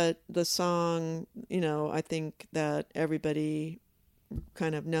 But the song, I think that everybody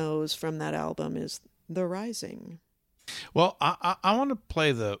kind of knows from that album is The Rising. Well, I want to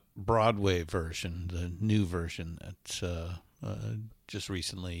play the Broadway version, the new version that's just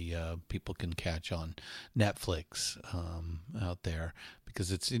recently people can catch on Netflix out there, because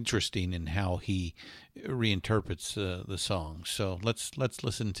it's interesting in how he reinterprets the song. So let's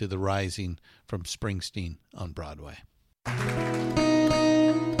listen to The Rising from Springsteen on Broadway.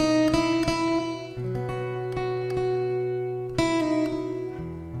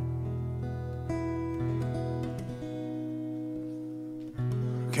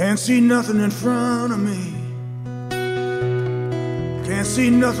 Can't see nothing in front of me. Can't see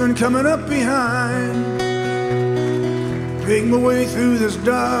nothing coming up behind. Make my way through this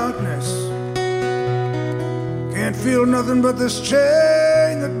darkness. Can't feel nothing but this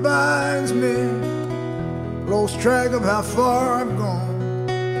chain that binds me. Lost track of how far I've gone.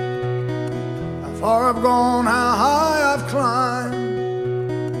 How far I've gone, how high I've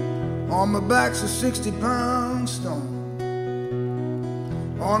climbed. On my back's a 60-pound stone.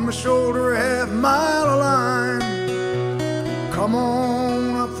 On my shoulder, a half-mile of line. Come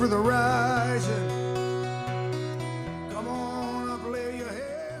on up for the rising. Come on up, lay your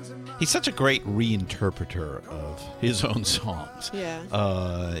hands in mine. He's such a great reinterpreter of his own songs. Yeah.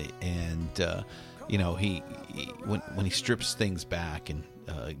 He when he strips things back and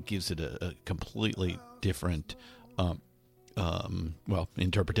gives it a completely different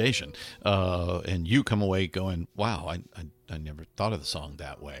interpretation, and you come away going, wow, I never thought of the song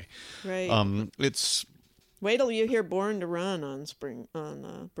that way. Right. It's wait till you hear Born to Run on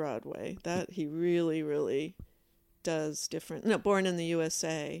Broadway. That he really, really does different. No, Born in the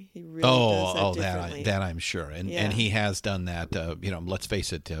USA. He really does that differently. that I'm sure, and he has done that. Let's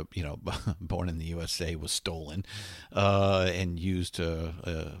face it. Born in the USA was stolen and used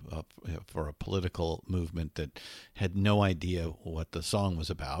for a political movement that had no idea what the song was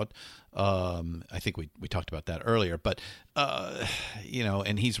about. I think we talked about that earlier, but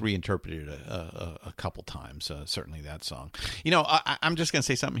and he's reinterpreted it a couple times. Certainly that song. I'm just gonna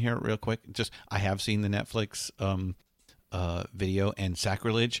say something here real quick. I have seen the Netflix video and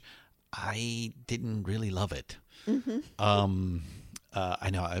sacrilege, I didn't really love it. Mm-hmm. I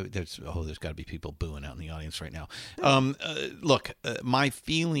know there's got to be people booing out in the audience right now. Look, my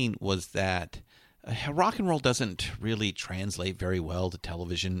feeling was that rock and roll doesn't really translate very well to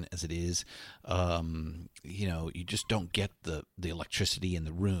television as it is. You just don't get the electricity in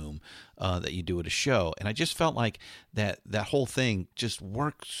the room that you do at a show. And I just felt like that whole thing just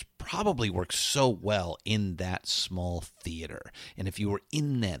probably works so well in that small theater. And if you were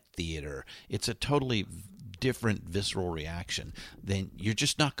in that theater, it's a totally different visceral reaction than you're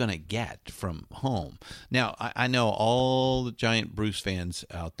just not going to get from home. Now, I know all the giant Bruce fans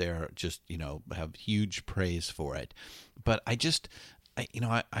out there just, have huge praise for it. But I just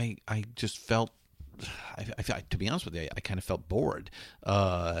felt, to be honest with you, I kind of felt bored.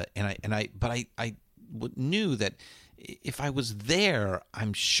 But I knew that if I was there,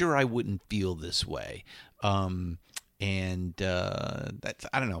 I'm sure I wouldn't feel this way. That's,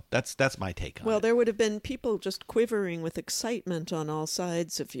 I don't know. That's my take on it. Well, there would have been people just quivering with excitement on all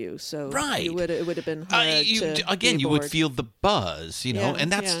sides of you. So right. it would have been hard you would feel the buzz, Yeah,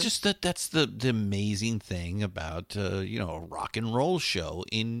 and that's that's the amazing thing about a rock and roll show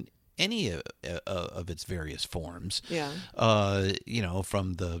in any of its various forms. Yeah.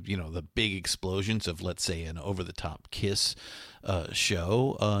 From the big explosions of, let's say, an over-the-top Kiss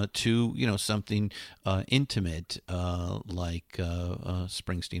show to something intimate like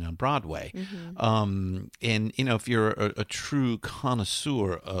Springsteen on Broadway. Mm-hmm. And if you're a true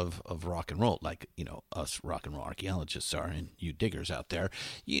connoisseur of rock and roll, like us rock and roll archaeologists are, and you diggers out there,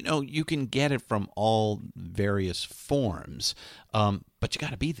 you can get it from all various forms, but you got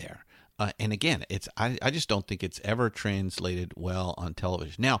to be there. And again, I just don't think it's ever translated well on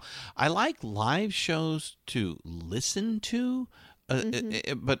television. Now, I like live shows to listen to,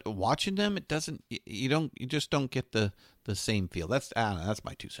 but watching them, it doesn't. You just don't get the same feel. That's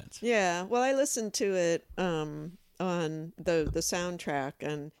my 2 cents. Yeah, well, I listened to it on the soundtrack,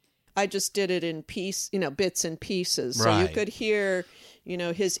 and I just did it in bits and pieces, so you could hear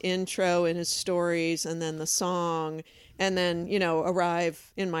his intro and his stories, and then the song. And then,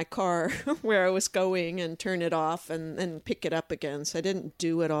 arrive in my car where I was going and turn it off and pick it up again. So I didn't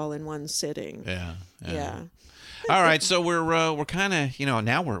do it all in one sitting. Yeah. All right. So we're kind of,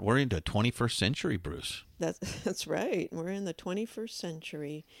 now we're into 21st century, Bruce. That's right. We're in the 21st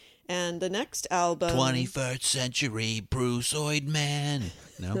century. And the next album. 21st century Bruceoid Man.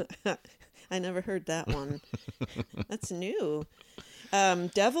 No? I never heard that one. That's new.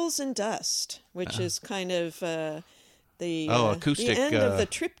 Devils and Dust, which is kind of... acoustic. The end of the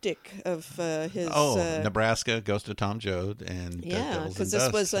triptych of his... Nebraska, Ghost of Tom Joad, and because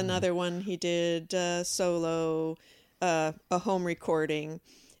this was another one he did solo, a home recording,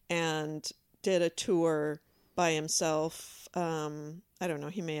 and did a tour by himself. I don't know,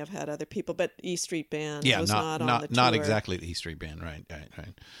 he may have had other people, but E Street Band was not on the tour. Not exactly the E Street Band, right.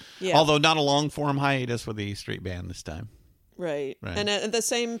 Yeah. Although not a long-form hiatus for the E Street Band this time. Right. And at the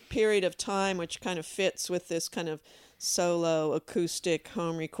same period of time, which kind of fits with this kind of solo acoustic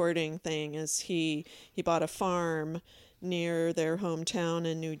home recording thing, is he bought a farm near their hometown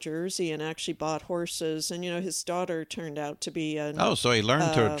in New Jersey and actually bought horses. And, his daughter turned out to be so he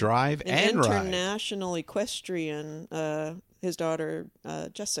learned to drive and ride. An international equestrian, his daughter,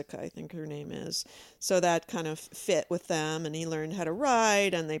 Jessica, I think her name is. So that kind of fit with them, and he learned how to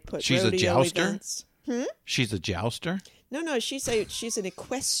ride, and they put She's rodeo a jouster? events. She's a jouster? No, she's an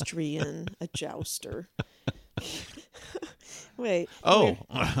equestrian, a jouster. Wait. We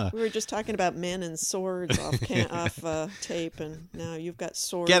were just talking about men and swords off tape, and now you've got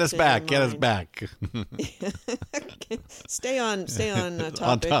swords. Get us back. Stay on topic.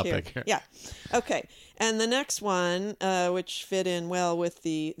 On topic. Here. Yeah. Okay. And the next one, which fit in well with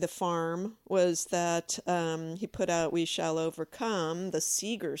the farm, was that he put out "We Shall Overcome," the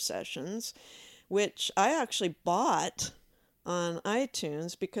Seeger sessions, which I actually bought on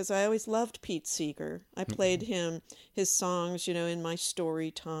iTunes because I always loved Pete Seeger. I played his songs, in my story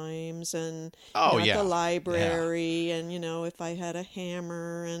times and at the library, and if I had a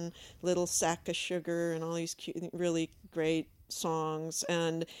hammer and little sack of sugar and all these cute, really great songs.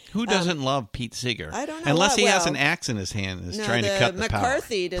 And who doesn't love Pete Seeger? I don't know, unless he has an axe in his hand and is trying to cut the power.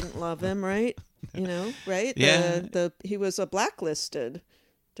 McCarthy didn't love him, right? Right? Yeah. He was blacklisted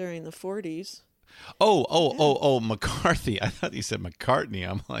during the 40s. Oh, McCarthy. I thought you said McCartney.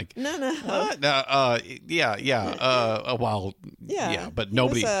 I'm like, no. What? Yeah. But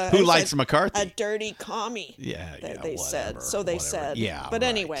nobody was who likes McCarthy. A dirty commie. Yeah, they said. So they said. Yeah, but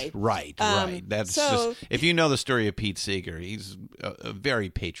anyway, right. That's so, just if you know the story of Pete Seeger, he's a very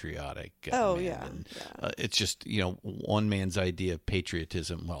patriotic. Man. Yeah. It's just one man's idea of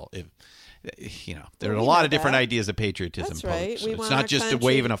patriotism. Well, if. There are a lot of different ideas of patriotism. That's right. So it's not just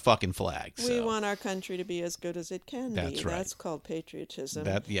waving a fucking flag. We want our country to be as good as it can be. That's right. That's called patriotism.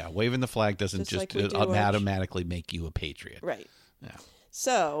 Waving the flag doesn't just automatically make you a patriot. Right. Yeah.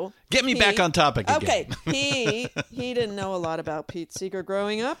 So get me back on topic again. Okay. He didn't know a lot about Pete Seeger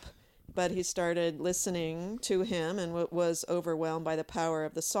growing up, but he started listening to him and was overwhelmed by the power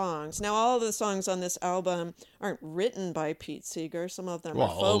of the songs. Now, all of the songs on this album aren't written by Pete Seeger. Some of them are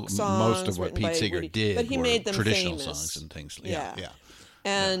folk songs. Most of what Pete Seeger did but he made them traditional famous. songs and things. Yeah.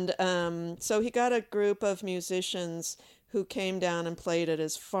 And so he got a group of musicians who came down and played at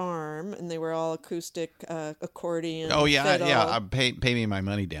his farm, and they were all acoustic accordion. Oh yeah, fiddle. yeah. Pay me my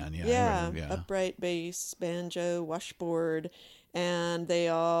money down. Yeah. Upright bass, banjo, washboard. And they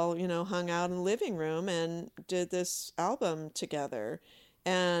all, hung out in the living room and did this album together.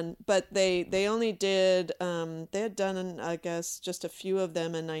 But they only did, they had done, I guess, just a few of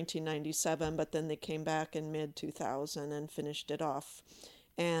them in 1997, but then they came back in mid-2000 and finished it off.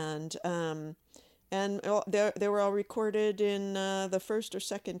 And they were all recorded in the first or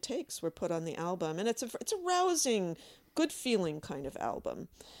second takes were put on the album. And it's a rousing, good feeling kind of album.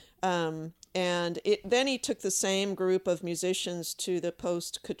 Then he took the same group of musicians to the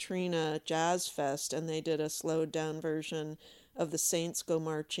post-Katrina Jazz Fest, and they did a slowed-down version of The Saints Go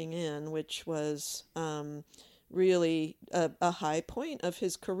Marching In, which was really a high point of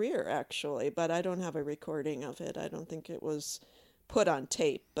his career, actually. But I don't have a recording of it. I don't think it was put on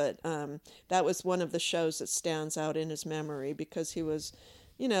tape, but that was one of the shows that stands out in his memory because he was...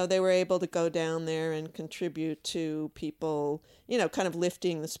 they were able to go down there and contribute to people, kind of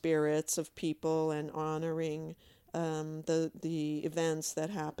lifting the spirits of people and honoring the events that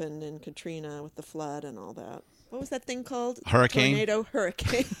happened in Katrina with the flood and all that. What was that thing called? Hurricane? Tornado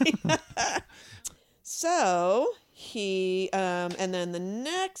hurricane. So he, and then the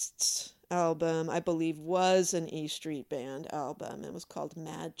next album, I believe, was an E Street Band album. It was called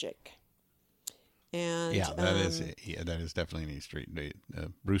Magic. And that is definitely an E Street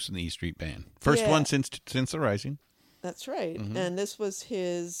Bruce and the E Street Band. First one since the Rising. That's right. Mm-hmm. And this was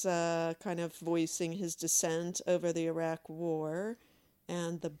his kind of voicing his dissent over the Iraq War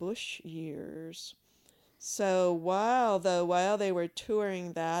and the Bush years. So while they were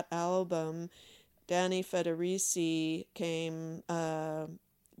touring that album, Danny Federici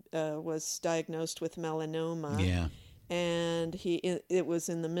was diagnosed with melanoma. Yeah. And it was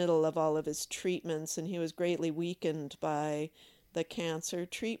in the middle of all of his treatments, and he was greatly weakened by the cancer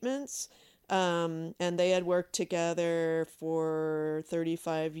treatments. And they had worked together for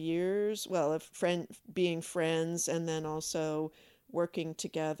 35 years, being friends and then also working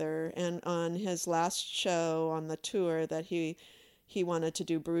together. And on his last show on the tour that he wanted to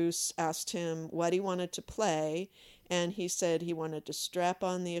do, Bruce asked him what he wanted to play, and he said he wanted to strap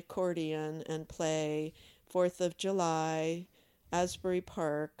on the accordion and play 4th of July, Asbury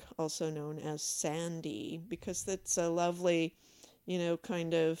Park, also known as Sandy, because it's a lovely,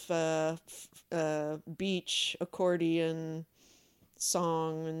 kind of beach accordion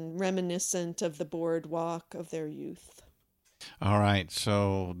song and reminiscent of the boardwalk of their youth. All right,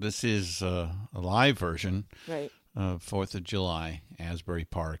 so this is a live version right. of 4th of July, Asbury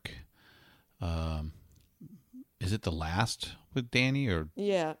Park. Is it the last with Danny, or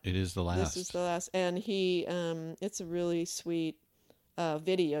yeah, it is the last? This is the last, and he, it's a really sweet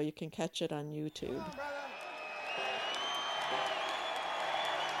video. You can catch it on YouTube.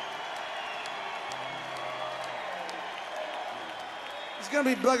 He's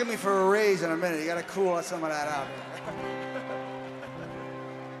gonna be bugging me for a raise in a minute. You gotta cool some of that out.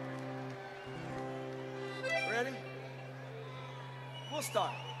 Ready? We'll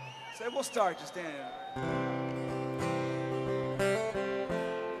start. Say we'll start. Just stand.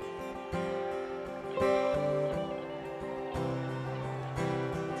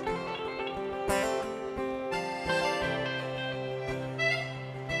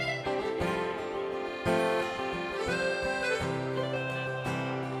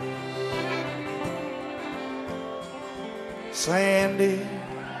 Sandy,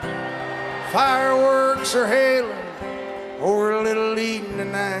 fireworks are hailing over Little Eden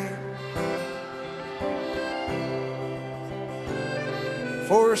tonight.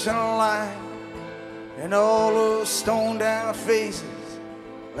 Forcing a line in all those stone down faces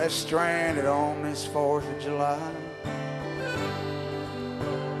left stranded on this 4th of July.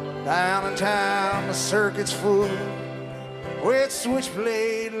 Down in town, the circuit's full with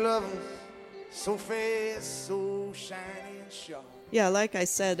switchblade lovers, so fast, so shiny and sharp. Yeah, like I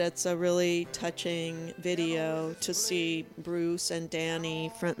said, it's a really touching video to see Bruce and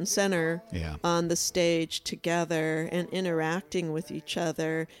Danny front and center on the stage together and interacting with each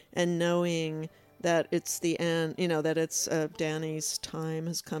other and knowing that it's the end, you know, that it's Danny's time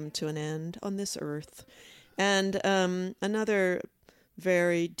has come to an end on this earth. And another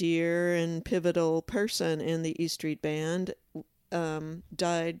very dear and pivotal person in the E Street Band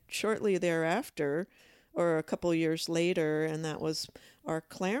died shortly thereafter, or a couple years later, and that was our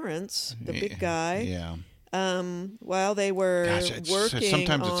Clarence, the big guy. Yeah. While they were working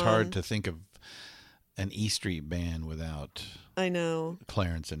sometimes on... it's hard to think of an E Street Band without... I know.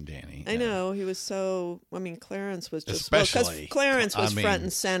 Clarence and Danny. I know. He was so... I mean, Clarence was just... Especially... because Clarence was front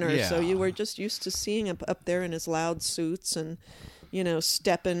and center, yeah. so you were just used to seeing him up there in his loud suits and, you know,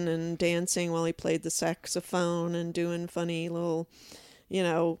 stepping and dancing while he played the saxophone and doing funny little, you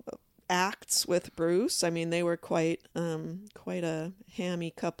know... acts with Bruce. I mean, they were quite a hammy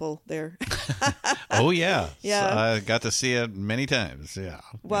couple there. Oh yeah, yeah. So I got to see it many times. Yeah.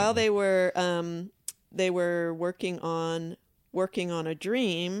 While they were working on a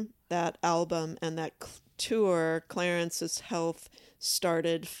Dream, that album and that tour, Clarence's health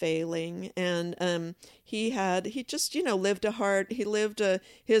started failing, and he just, you know, lived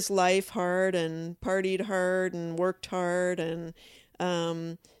his life hard and partied hard and worked hard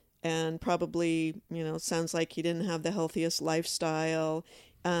and probably, you know, sounds like he didn't have the healthiest lifestyle.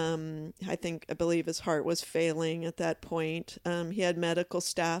 I believe his heart was failing at that point. He had medical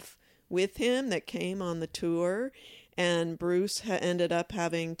staff with him that came on the tour, and Bruce ended up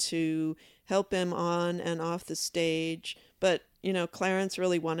having to help him on and off the stage. But, you know, Clarence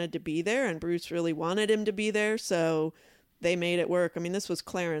really wanted to be there, and Bruce really wanted him to be there, so... they made it work. I mean, this was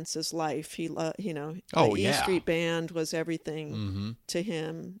Clarence's life. He, you know, the E Street Band was everything to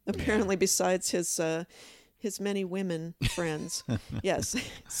him. Apparently, besides his many women friends. Yes.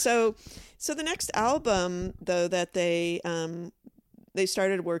 So the next album, though, that they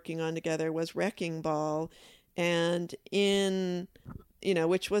started working on together was Wrecking Ball, and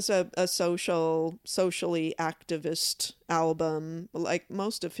which was a socially activist album, like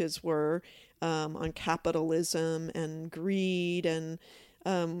most of his were. On capitalism and greed and,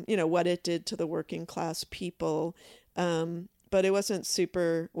 what it did to the working class people. But it wasn't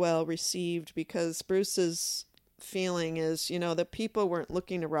super well received because Bruce's feeling is, you know, that people weren't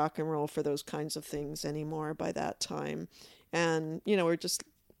looking to rock and roll for those kinds of things anymore by that time. And, you know, we're just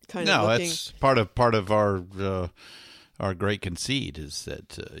kind of looking... No, it's part of our great conceit is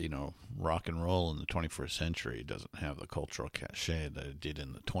that, rock and roll in the 21st century doesn't have the cultural cachet that it did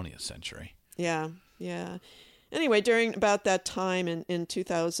in the 20th century. Yeah. Anyway, during about that time in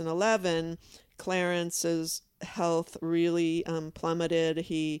 2011, Clarence's health really plummeted.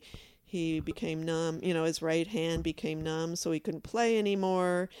 He became numb. You know, his right hand became numb, so he couldn't play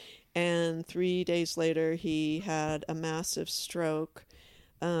anymore. And 3 days later, he had a massive stroke.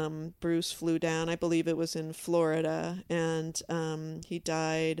 Bruce flew down, I believe it was in Florida, and he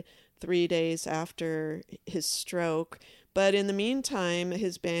died 3 days after his stroke. But in the meantime,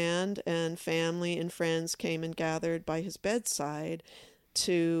 his band and family and friends came and gathered by his bedside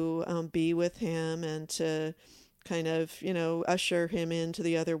to be with him and to kind of, usher him into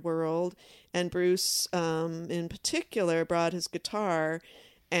the other world. And Bruce, in particular, brought his guitar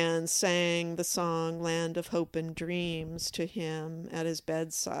and sang the song Land of Hope and Dreams to him at his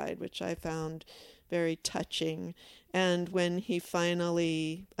bedside, which I found very touching. And when he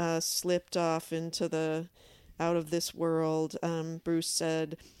finally slipped off into out of this world, Bruce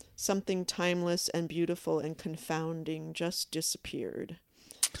said, "Something timeless and beautiful and confounding just disappeared."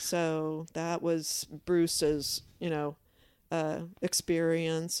 So that was Bruce's,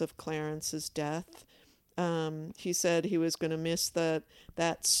 experience of Clarence's death. He said he was going to miss that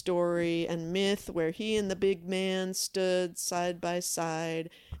story and myth where he and the big man stood side by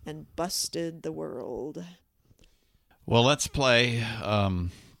side and busted the world. Well, let's play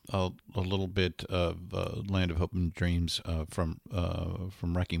a little bit of Land of Hope and Dreams from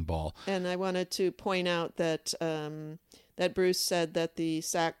Wrecking Ball. And I wanted to point out that that Bruce said that the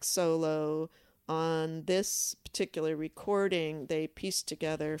sax solo on this particular recording they pieced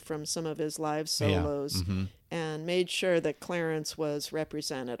together from some of his live solos and made sure that Clarence was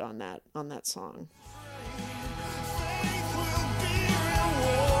represented on that song.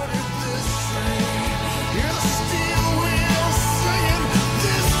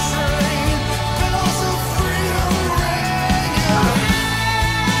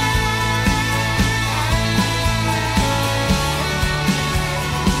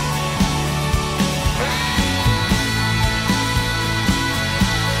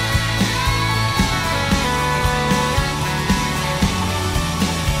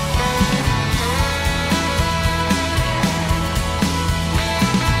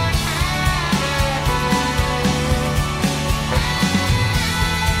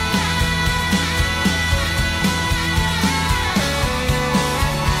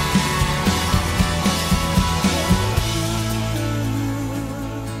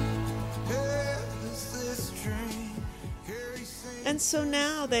 And so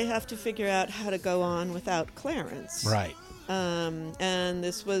now they have to figure out how to go on without Clarence. Right. And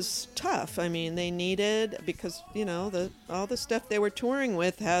this was tough. I mean, they needed, because, all the stuff they were touring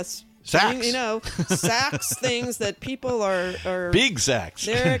with has sax. Sax things that people are big sax.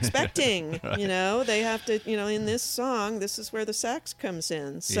 They're expecting, right. They have to, in this song, this is where the sax comes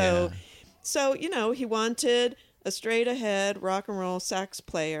in. So, he wanted a straight ahead rock and roll sax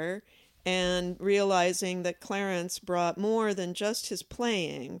player, and realizing that Clarence brought more than just his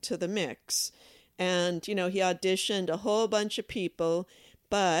playing to the mix. And, he auditioned a whole bunch of people,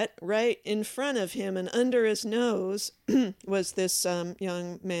 but right in front of him and under his nose was this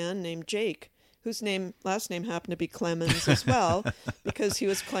young man named Jake, whose last name happened to be Clemens as well, because he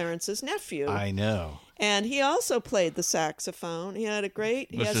was Clarence's nephew. I know. And he also played the saxophone. He had a great...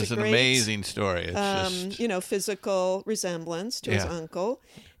 This is an amazing story. It's just... physical resemblance to his uncle,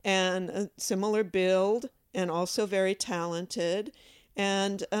 and a similar build, and also very talented.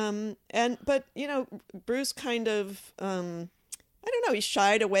 But Bruce kind of, I don't know, he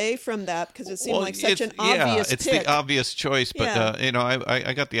shied away from that because it seemed like such an obvious pick. It's the obvious choice. But,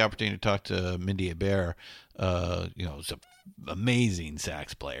 I got the opportunity to talk to Mindy Hebert, who's an amazing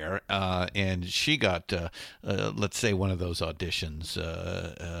sax player. And she got, let's say, one of those auditions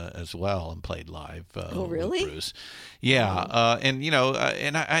as well and played live oh, really? with Bruce. Yeah.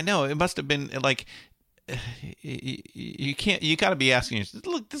 And I know it must have been like, you got to be asking yourself,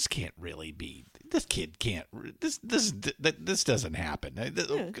 look, this can't really be, this kid can't, this doesn't happen.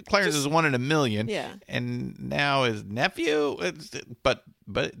 Clarence is 1 in a million, and now his nephew, but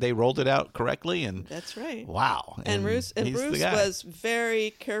they rolled it out correctly, and that's right. Wow. And Bruce was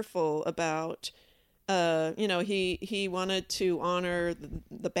very careful about, he wanted to honor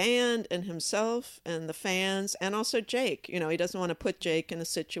the band and himself and the fans, and also Jake. He doesn't want to put Jake in a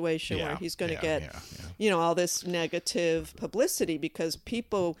situation where he's going to get, all this negative publicity, because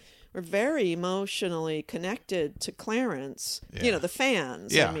people were very emotionally connected to Clarence. The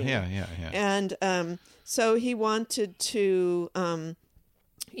fans. Yeah, I mean. Yeah. And so he wanted to,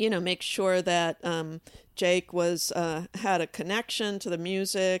 make sure that Jake was had a connection to the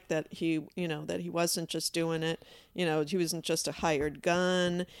music, that he wasn't just doing it, he wasn't just a hired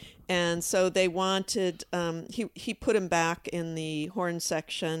gun. And so they wanted, he put him back in the horn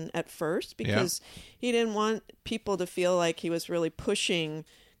section at first, because he didn't want people to feel like he was really pushing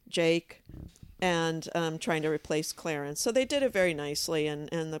Jake and trying to replace Clarence. So they did it very nicely,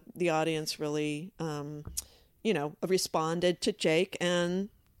 and the audience really, responded to Jake, and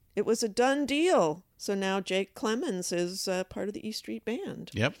it was a done deal. So now Jake Clemens is part of the E Street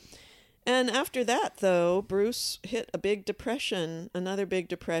Band. Yep. And after that, though, Bruce hit another big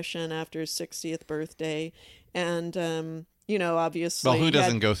depression after his 60th birthday. And, obviously... Well, who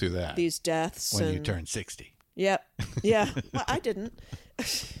doesn't go through that? These deaths. When you turn 60. Yep. Yeah. Well, I didn't.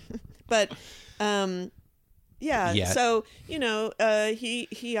 But... Yet. So,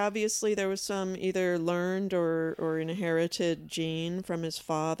 he obviously, there was some either learned or inherited gene from his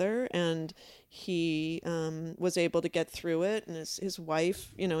father, and he was able to get through it, and his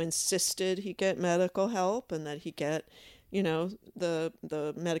wife, insisted he get medical help and that he get,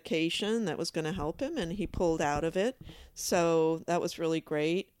 the medication that was going to help him, and he pulled out of it. So that was really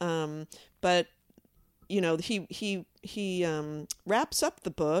great. But, he wraps up the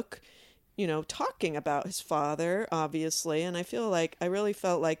book, talking about his father, obviously. And I really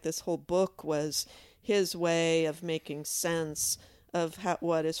felt like this whole book was his way of making sense of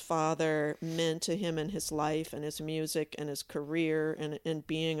what his father meant to him in his life and his music and his career and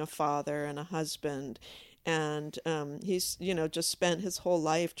being a father and a husband. And he's, just spent his whole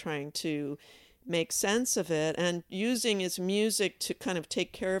life trying to make sense of it and using his music to kind of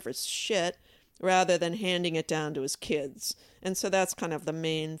take care of his shit rather than handing it down to his kids. And so that's kind of the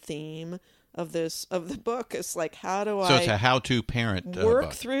main theme of the book. It's like, how do So it's a how-to parent work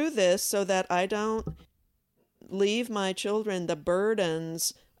book. through this so that I don't leave my children the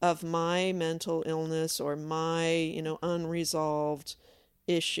burdens of my mental illness or my, unresolved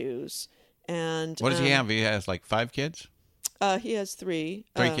issues. And what does he have? He has like 5 kids? He has 3.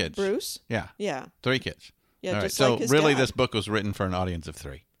 3 kids. Bruce? Yeah. Yeah. 3 kids. Yeah, all just right. like So his really dad. this book was written for an audience of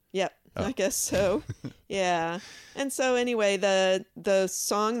 3. Yep. Oh. I guess so. Yeah. And so anyway, the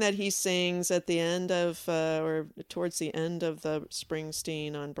song that he sings at the end of or towards the end of the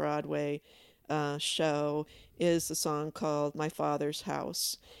Springsteen on Broadway show is a song called My Father's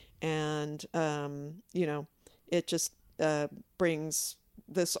House. And it just brings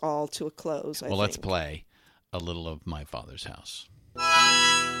this all to a close, I think. Let's play a little of My Father's House.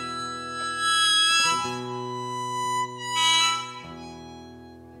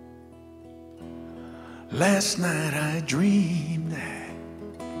 Last night I dreamed that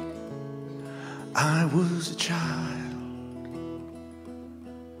I was a child,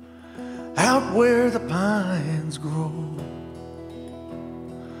 out where the pines grow,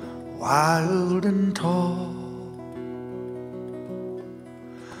 wild and tall.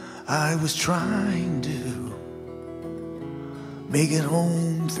 I was trying to make it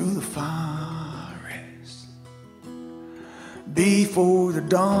home through the forest before the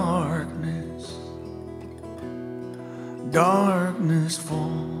darkness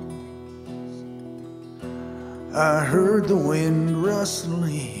falls. I heard the wind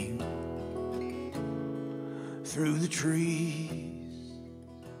rustling through the trees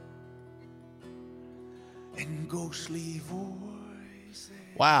and ghostly voices.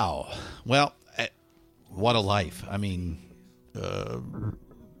 Wow. Well, what a life. I mean, kind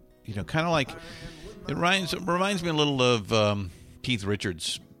of like it reminds me a little of Keith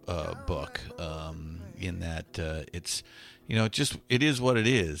Richards' book, in that it's, it is what it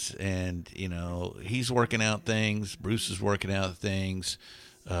is. And, he's working out things. Bruce is working out things.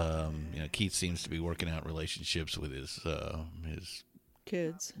 Keith seems to be working out relationships with his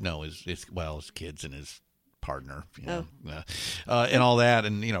kids. No, his kids and his partner, and all that.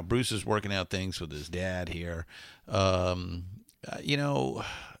 And, Bruce is working out things with his dad here. It's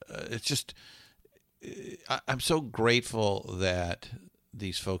just, I'm so grateful that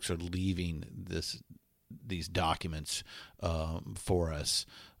these folks are leaving these documents for us,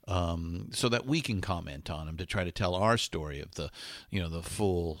 so that we can comment on them, to try to tell our story of the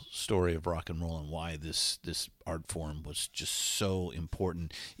full story of rock and roll and why this art form was just so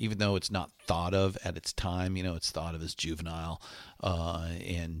important, even though it's not thought of at its time. It's thought of as juvenile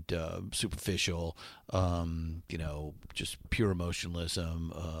and superficial, just pure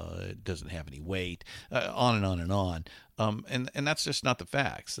emotionalism. It doesn't have any weight, on and on and on. And that's just not the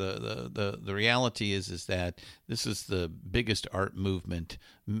facts. The reality is that this is the biggest art movement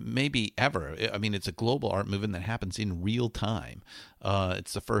maybe ever. I mean, it's a global art movement that happens in real time.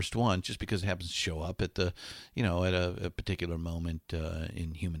 It's the first one, just because it happens to show up at at a particular moment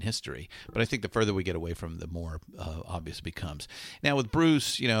in human history. But I think the further we get away from, the more obvious it becomes. Now with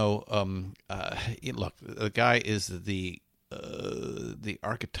Bruce, look, the guy is the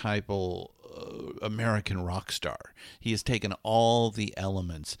archetypal American rock star. He has taken all the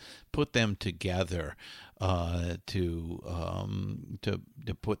elements, put them together to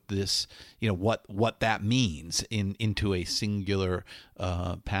put this, what that means into a singular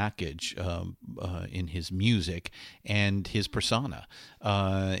package in his music and his persona,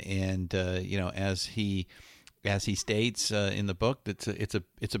 as he states in the book,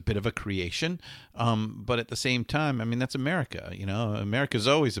 it's a bit of a creation, but at the same time, I mean, that's America. America's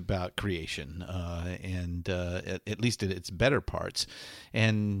always about creation, and at least at its better parts.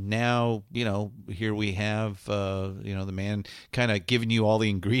 And now, here we have the man kind of giving you all the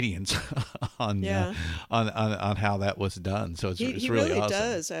ingredients on how that was done. So it's really awesome.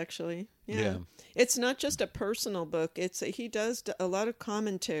 Does actually. Yeah. It's not just a personal book. He does a lot of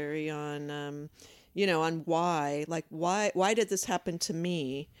commentary on. On why did this happen to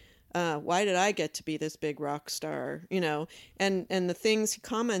me? Why did I get to be this big rock star? And the things he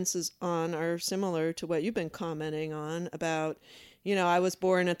comments on are similar to what you've been commenting on about, I was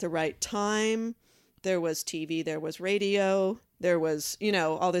born at the right time. There was TV, there was radio, there was,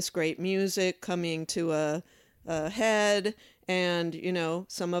 all this great music coming to a head. And,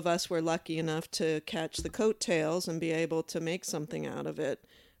 some of us were lucky enough to catch the coattails and be able to make something out of it.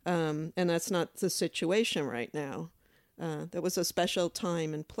 And that's not the situation right now. There was a special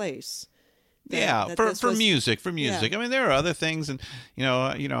time and place. For music. Yeah. I mean, there are other things, and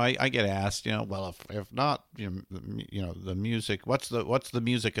I get asked, well, if not, the music. What's the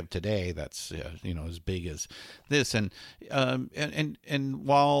music of today that's as big as this? And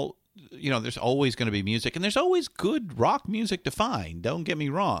while there's always going to be music, and there's always good rock music to find. Don't get me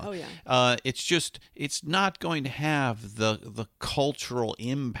wrong. Oh, yeah. It's not going to have the cultural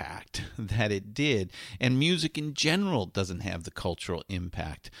impact that it did, and music in general doesn't have the cultural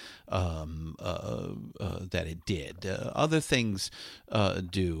impact that it did. Other things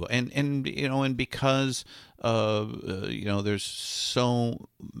do, and because there's so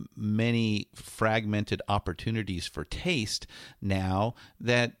many fragmented opportunities for taste now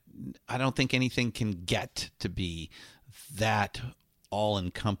that I don't think anything can get to be that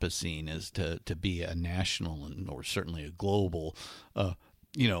all-encompassing as to be a national or certainly a global,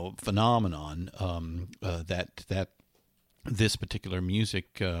 phenomenon that this particular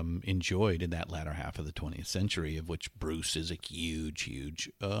music enjoyed in that latter half of the 20th century, of which Bruce is a huge,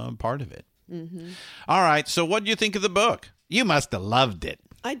 huge part of it. Mm-hmm. All right, so what did you think of the book? You must have loved it.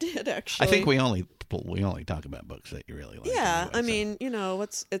 I did, actually. I think we only talk about books that you really like. Yeah, anyway, I mean,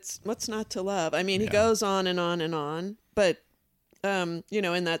 what's not to love? I mean, he goes on and on and on, but in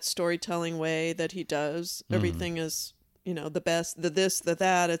that storytelling way that he does, everything is, the best, the this, the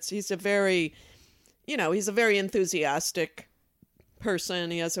that. He's a very enthusiastic person.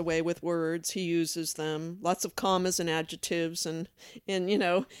 He has a way with words. He uses them, lots of commas and adjectives, and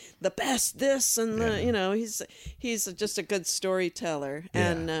the best this and the he's just a good storyteller.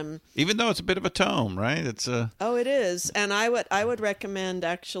 And even though it's a bit of a tome, right? It's it is, and I would recommend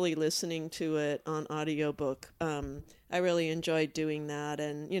actually listening to it on audiobook. I really enjoyed doing that,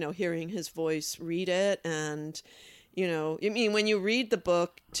 and hearing his voice read it. And when you read the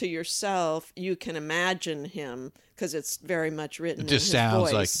book to yourself, you can imagine him, because it's very much written. It just in his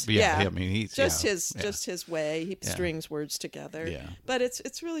sounds voice. like I mean, he's just his way. He strings words together. Yeah. But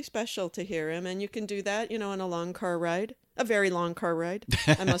it's really special to hear him, and you can do that, on a long car ride. A very long car ride,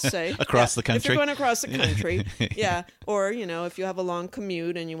 I must say. Across the country? If you're going across the country, yeah. Or, if you have a long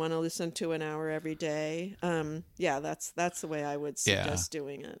commute and you want to listen to an hour every day, that's the way I would suggest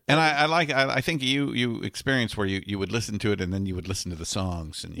doing it. And I think you experienced where you would listen to it and then you would listen to the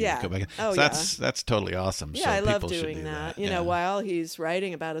songs and you would go back. Oh, so that's totally awesome. Yeah, so I love people doing do that. that. While he's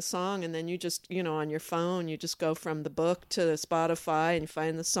writing about a song, and then you just, on your phone, you just go from the book to Spotify and you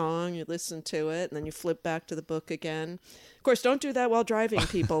find the song, you listen to it, and then you flip back to the book again. Of course, don't do that while driving,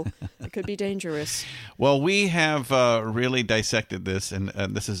 people. It could be dangerous. Well, we have really dissected this, and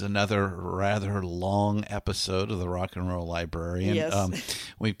this is another rather long episode of the Rock and Roll Librarian. Yes.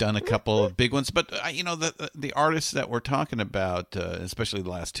 We've done a couple of big ones, but the artists that we're talking about, especially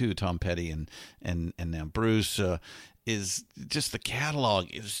the last two, Tom Petty and now Bruce, is just the catalog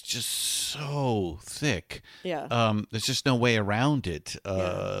is just so thick. Yeah. There's just no way around it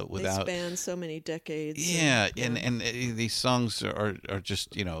They without. span so many decades. Yeah, and these songs are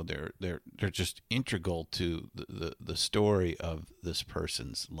just they're just integral to the story of this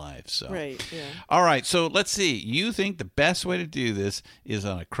person's life. So right. Yeah. All right. So let's see. You think the best way to do this is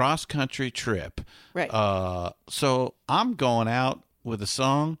on a cross country trip, right? So I'm going out with a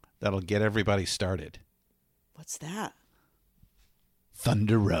song that'll get everybody started. What's that?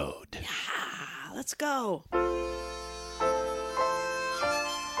 Thunder Road. Yeah, let's go.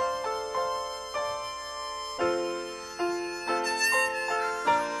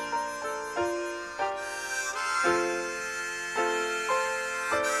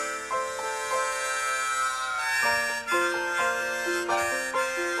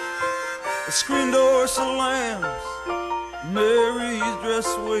 The screen door slams, Mary's dress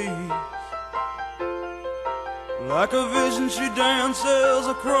waves. Like a vision she dances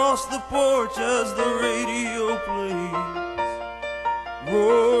across the porch as the radio plays.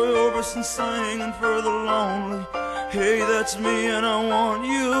 Roy Orbison singing for the lonely. Hey, that's me and I want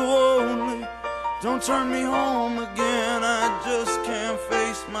you only. Don't turn me home again, I just can't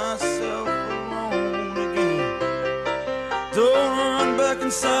face myself alone again. Don't run back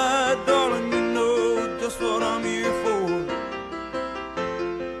inside, darling, you know just what I'm here for.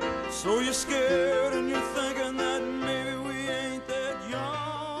 So you're scared and you're thinking that maybe we ain't that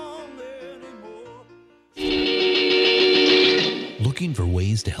young anymore. Looking for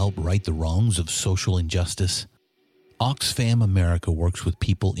ways to help right the wrongs of social injustice? Oxfam America works with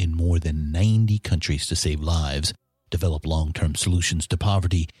people in more than 90 countries to save lives, develop long-term solutions to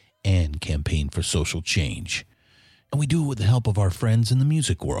poverty, and campaign for social change. And we do it with the help of our friends in the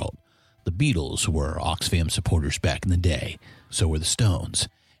music world. The Beatles were Oxfam supporters back in the day, so were the Stones.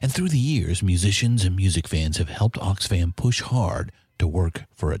 And through the years, musicians and music fans have helped Oxfam push hard to work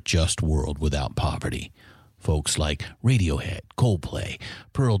for a just world without poverty. Folks like Radiohead, Coldplay,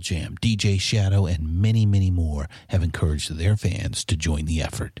 Pearl Jam, DJ Shadow, and many, many more have encouraged their fans to join the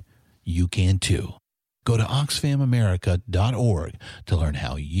effort. You can too. Go to oxfamamerica.org to learn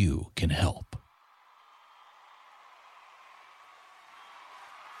how you can help.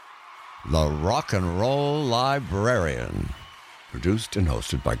 The Rock and Roll Librarian. Produced and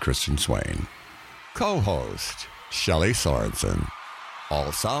hosted by Christian Swain. Co-host, Shelley Sorensen.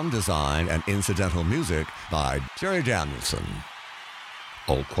 All sound design and incidental music by Jerry Danielson.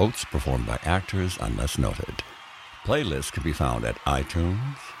 All quotes performed by actors unless noted. Playlists can be found at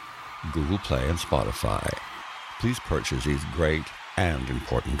iTunes, Google Play, and Spotify. Please purchase these great and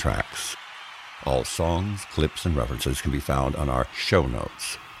important tracks. All songs, clips, and references can be found on our show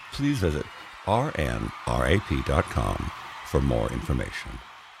notes. Please visit rnrap.com for more information.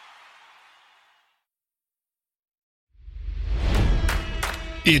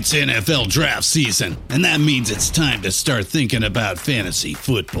 It's NFL draft season, and that means it's time to start thinking about fantasy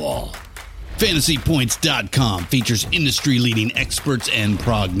football. FantasyPoints.com features industry-leading experts and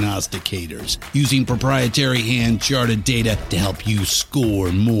prognosticators using proprietary hand-charted data to help you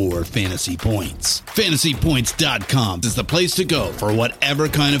score more fantasy points. FantasyPoints.com is the place to go for whatever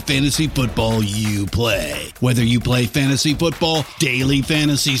kind of fantasy football you play. Whether you play fantasy football, daily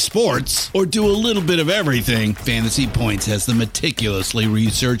fantasy sports, or do a little bit of everything, Fantasy Points has the meticulously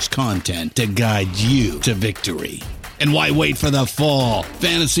researched content to guide you to victory. And why wait for the fall?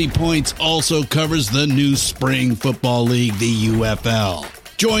 Fantasy Points also covers the new spring football league, the UFL.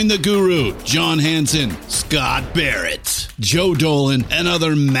 Join the guru, John Hansen, Scott Barrett, Joe Dolan, and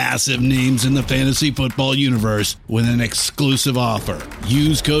other massive names in the fantasy football universe with an exclusive offer.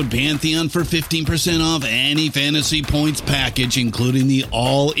 Use code Pantheon for 15% off any Fantasy Points package, including the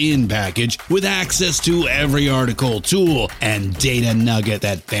all-in package, with access to every article, tool, and data nugget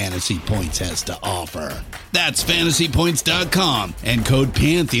that Fantasy Points has to offer. That's FantasyPoints.com and code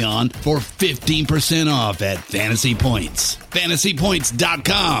Pantheon for 15% off at Fantasy Points.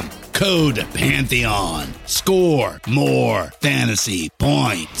 FantasyPoints.com, code Pantheon. Score more fantasy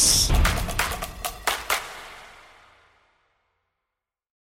points.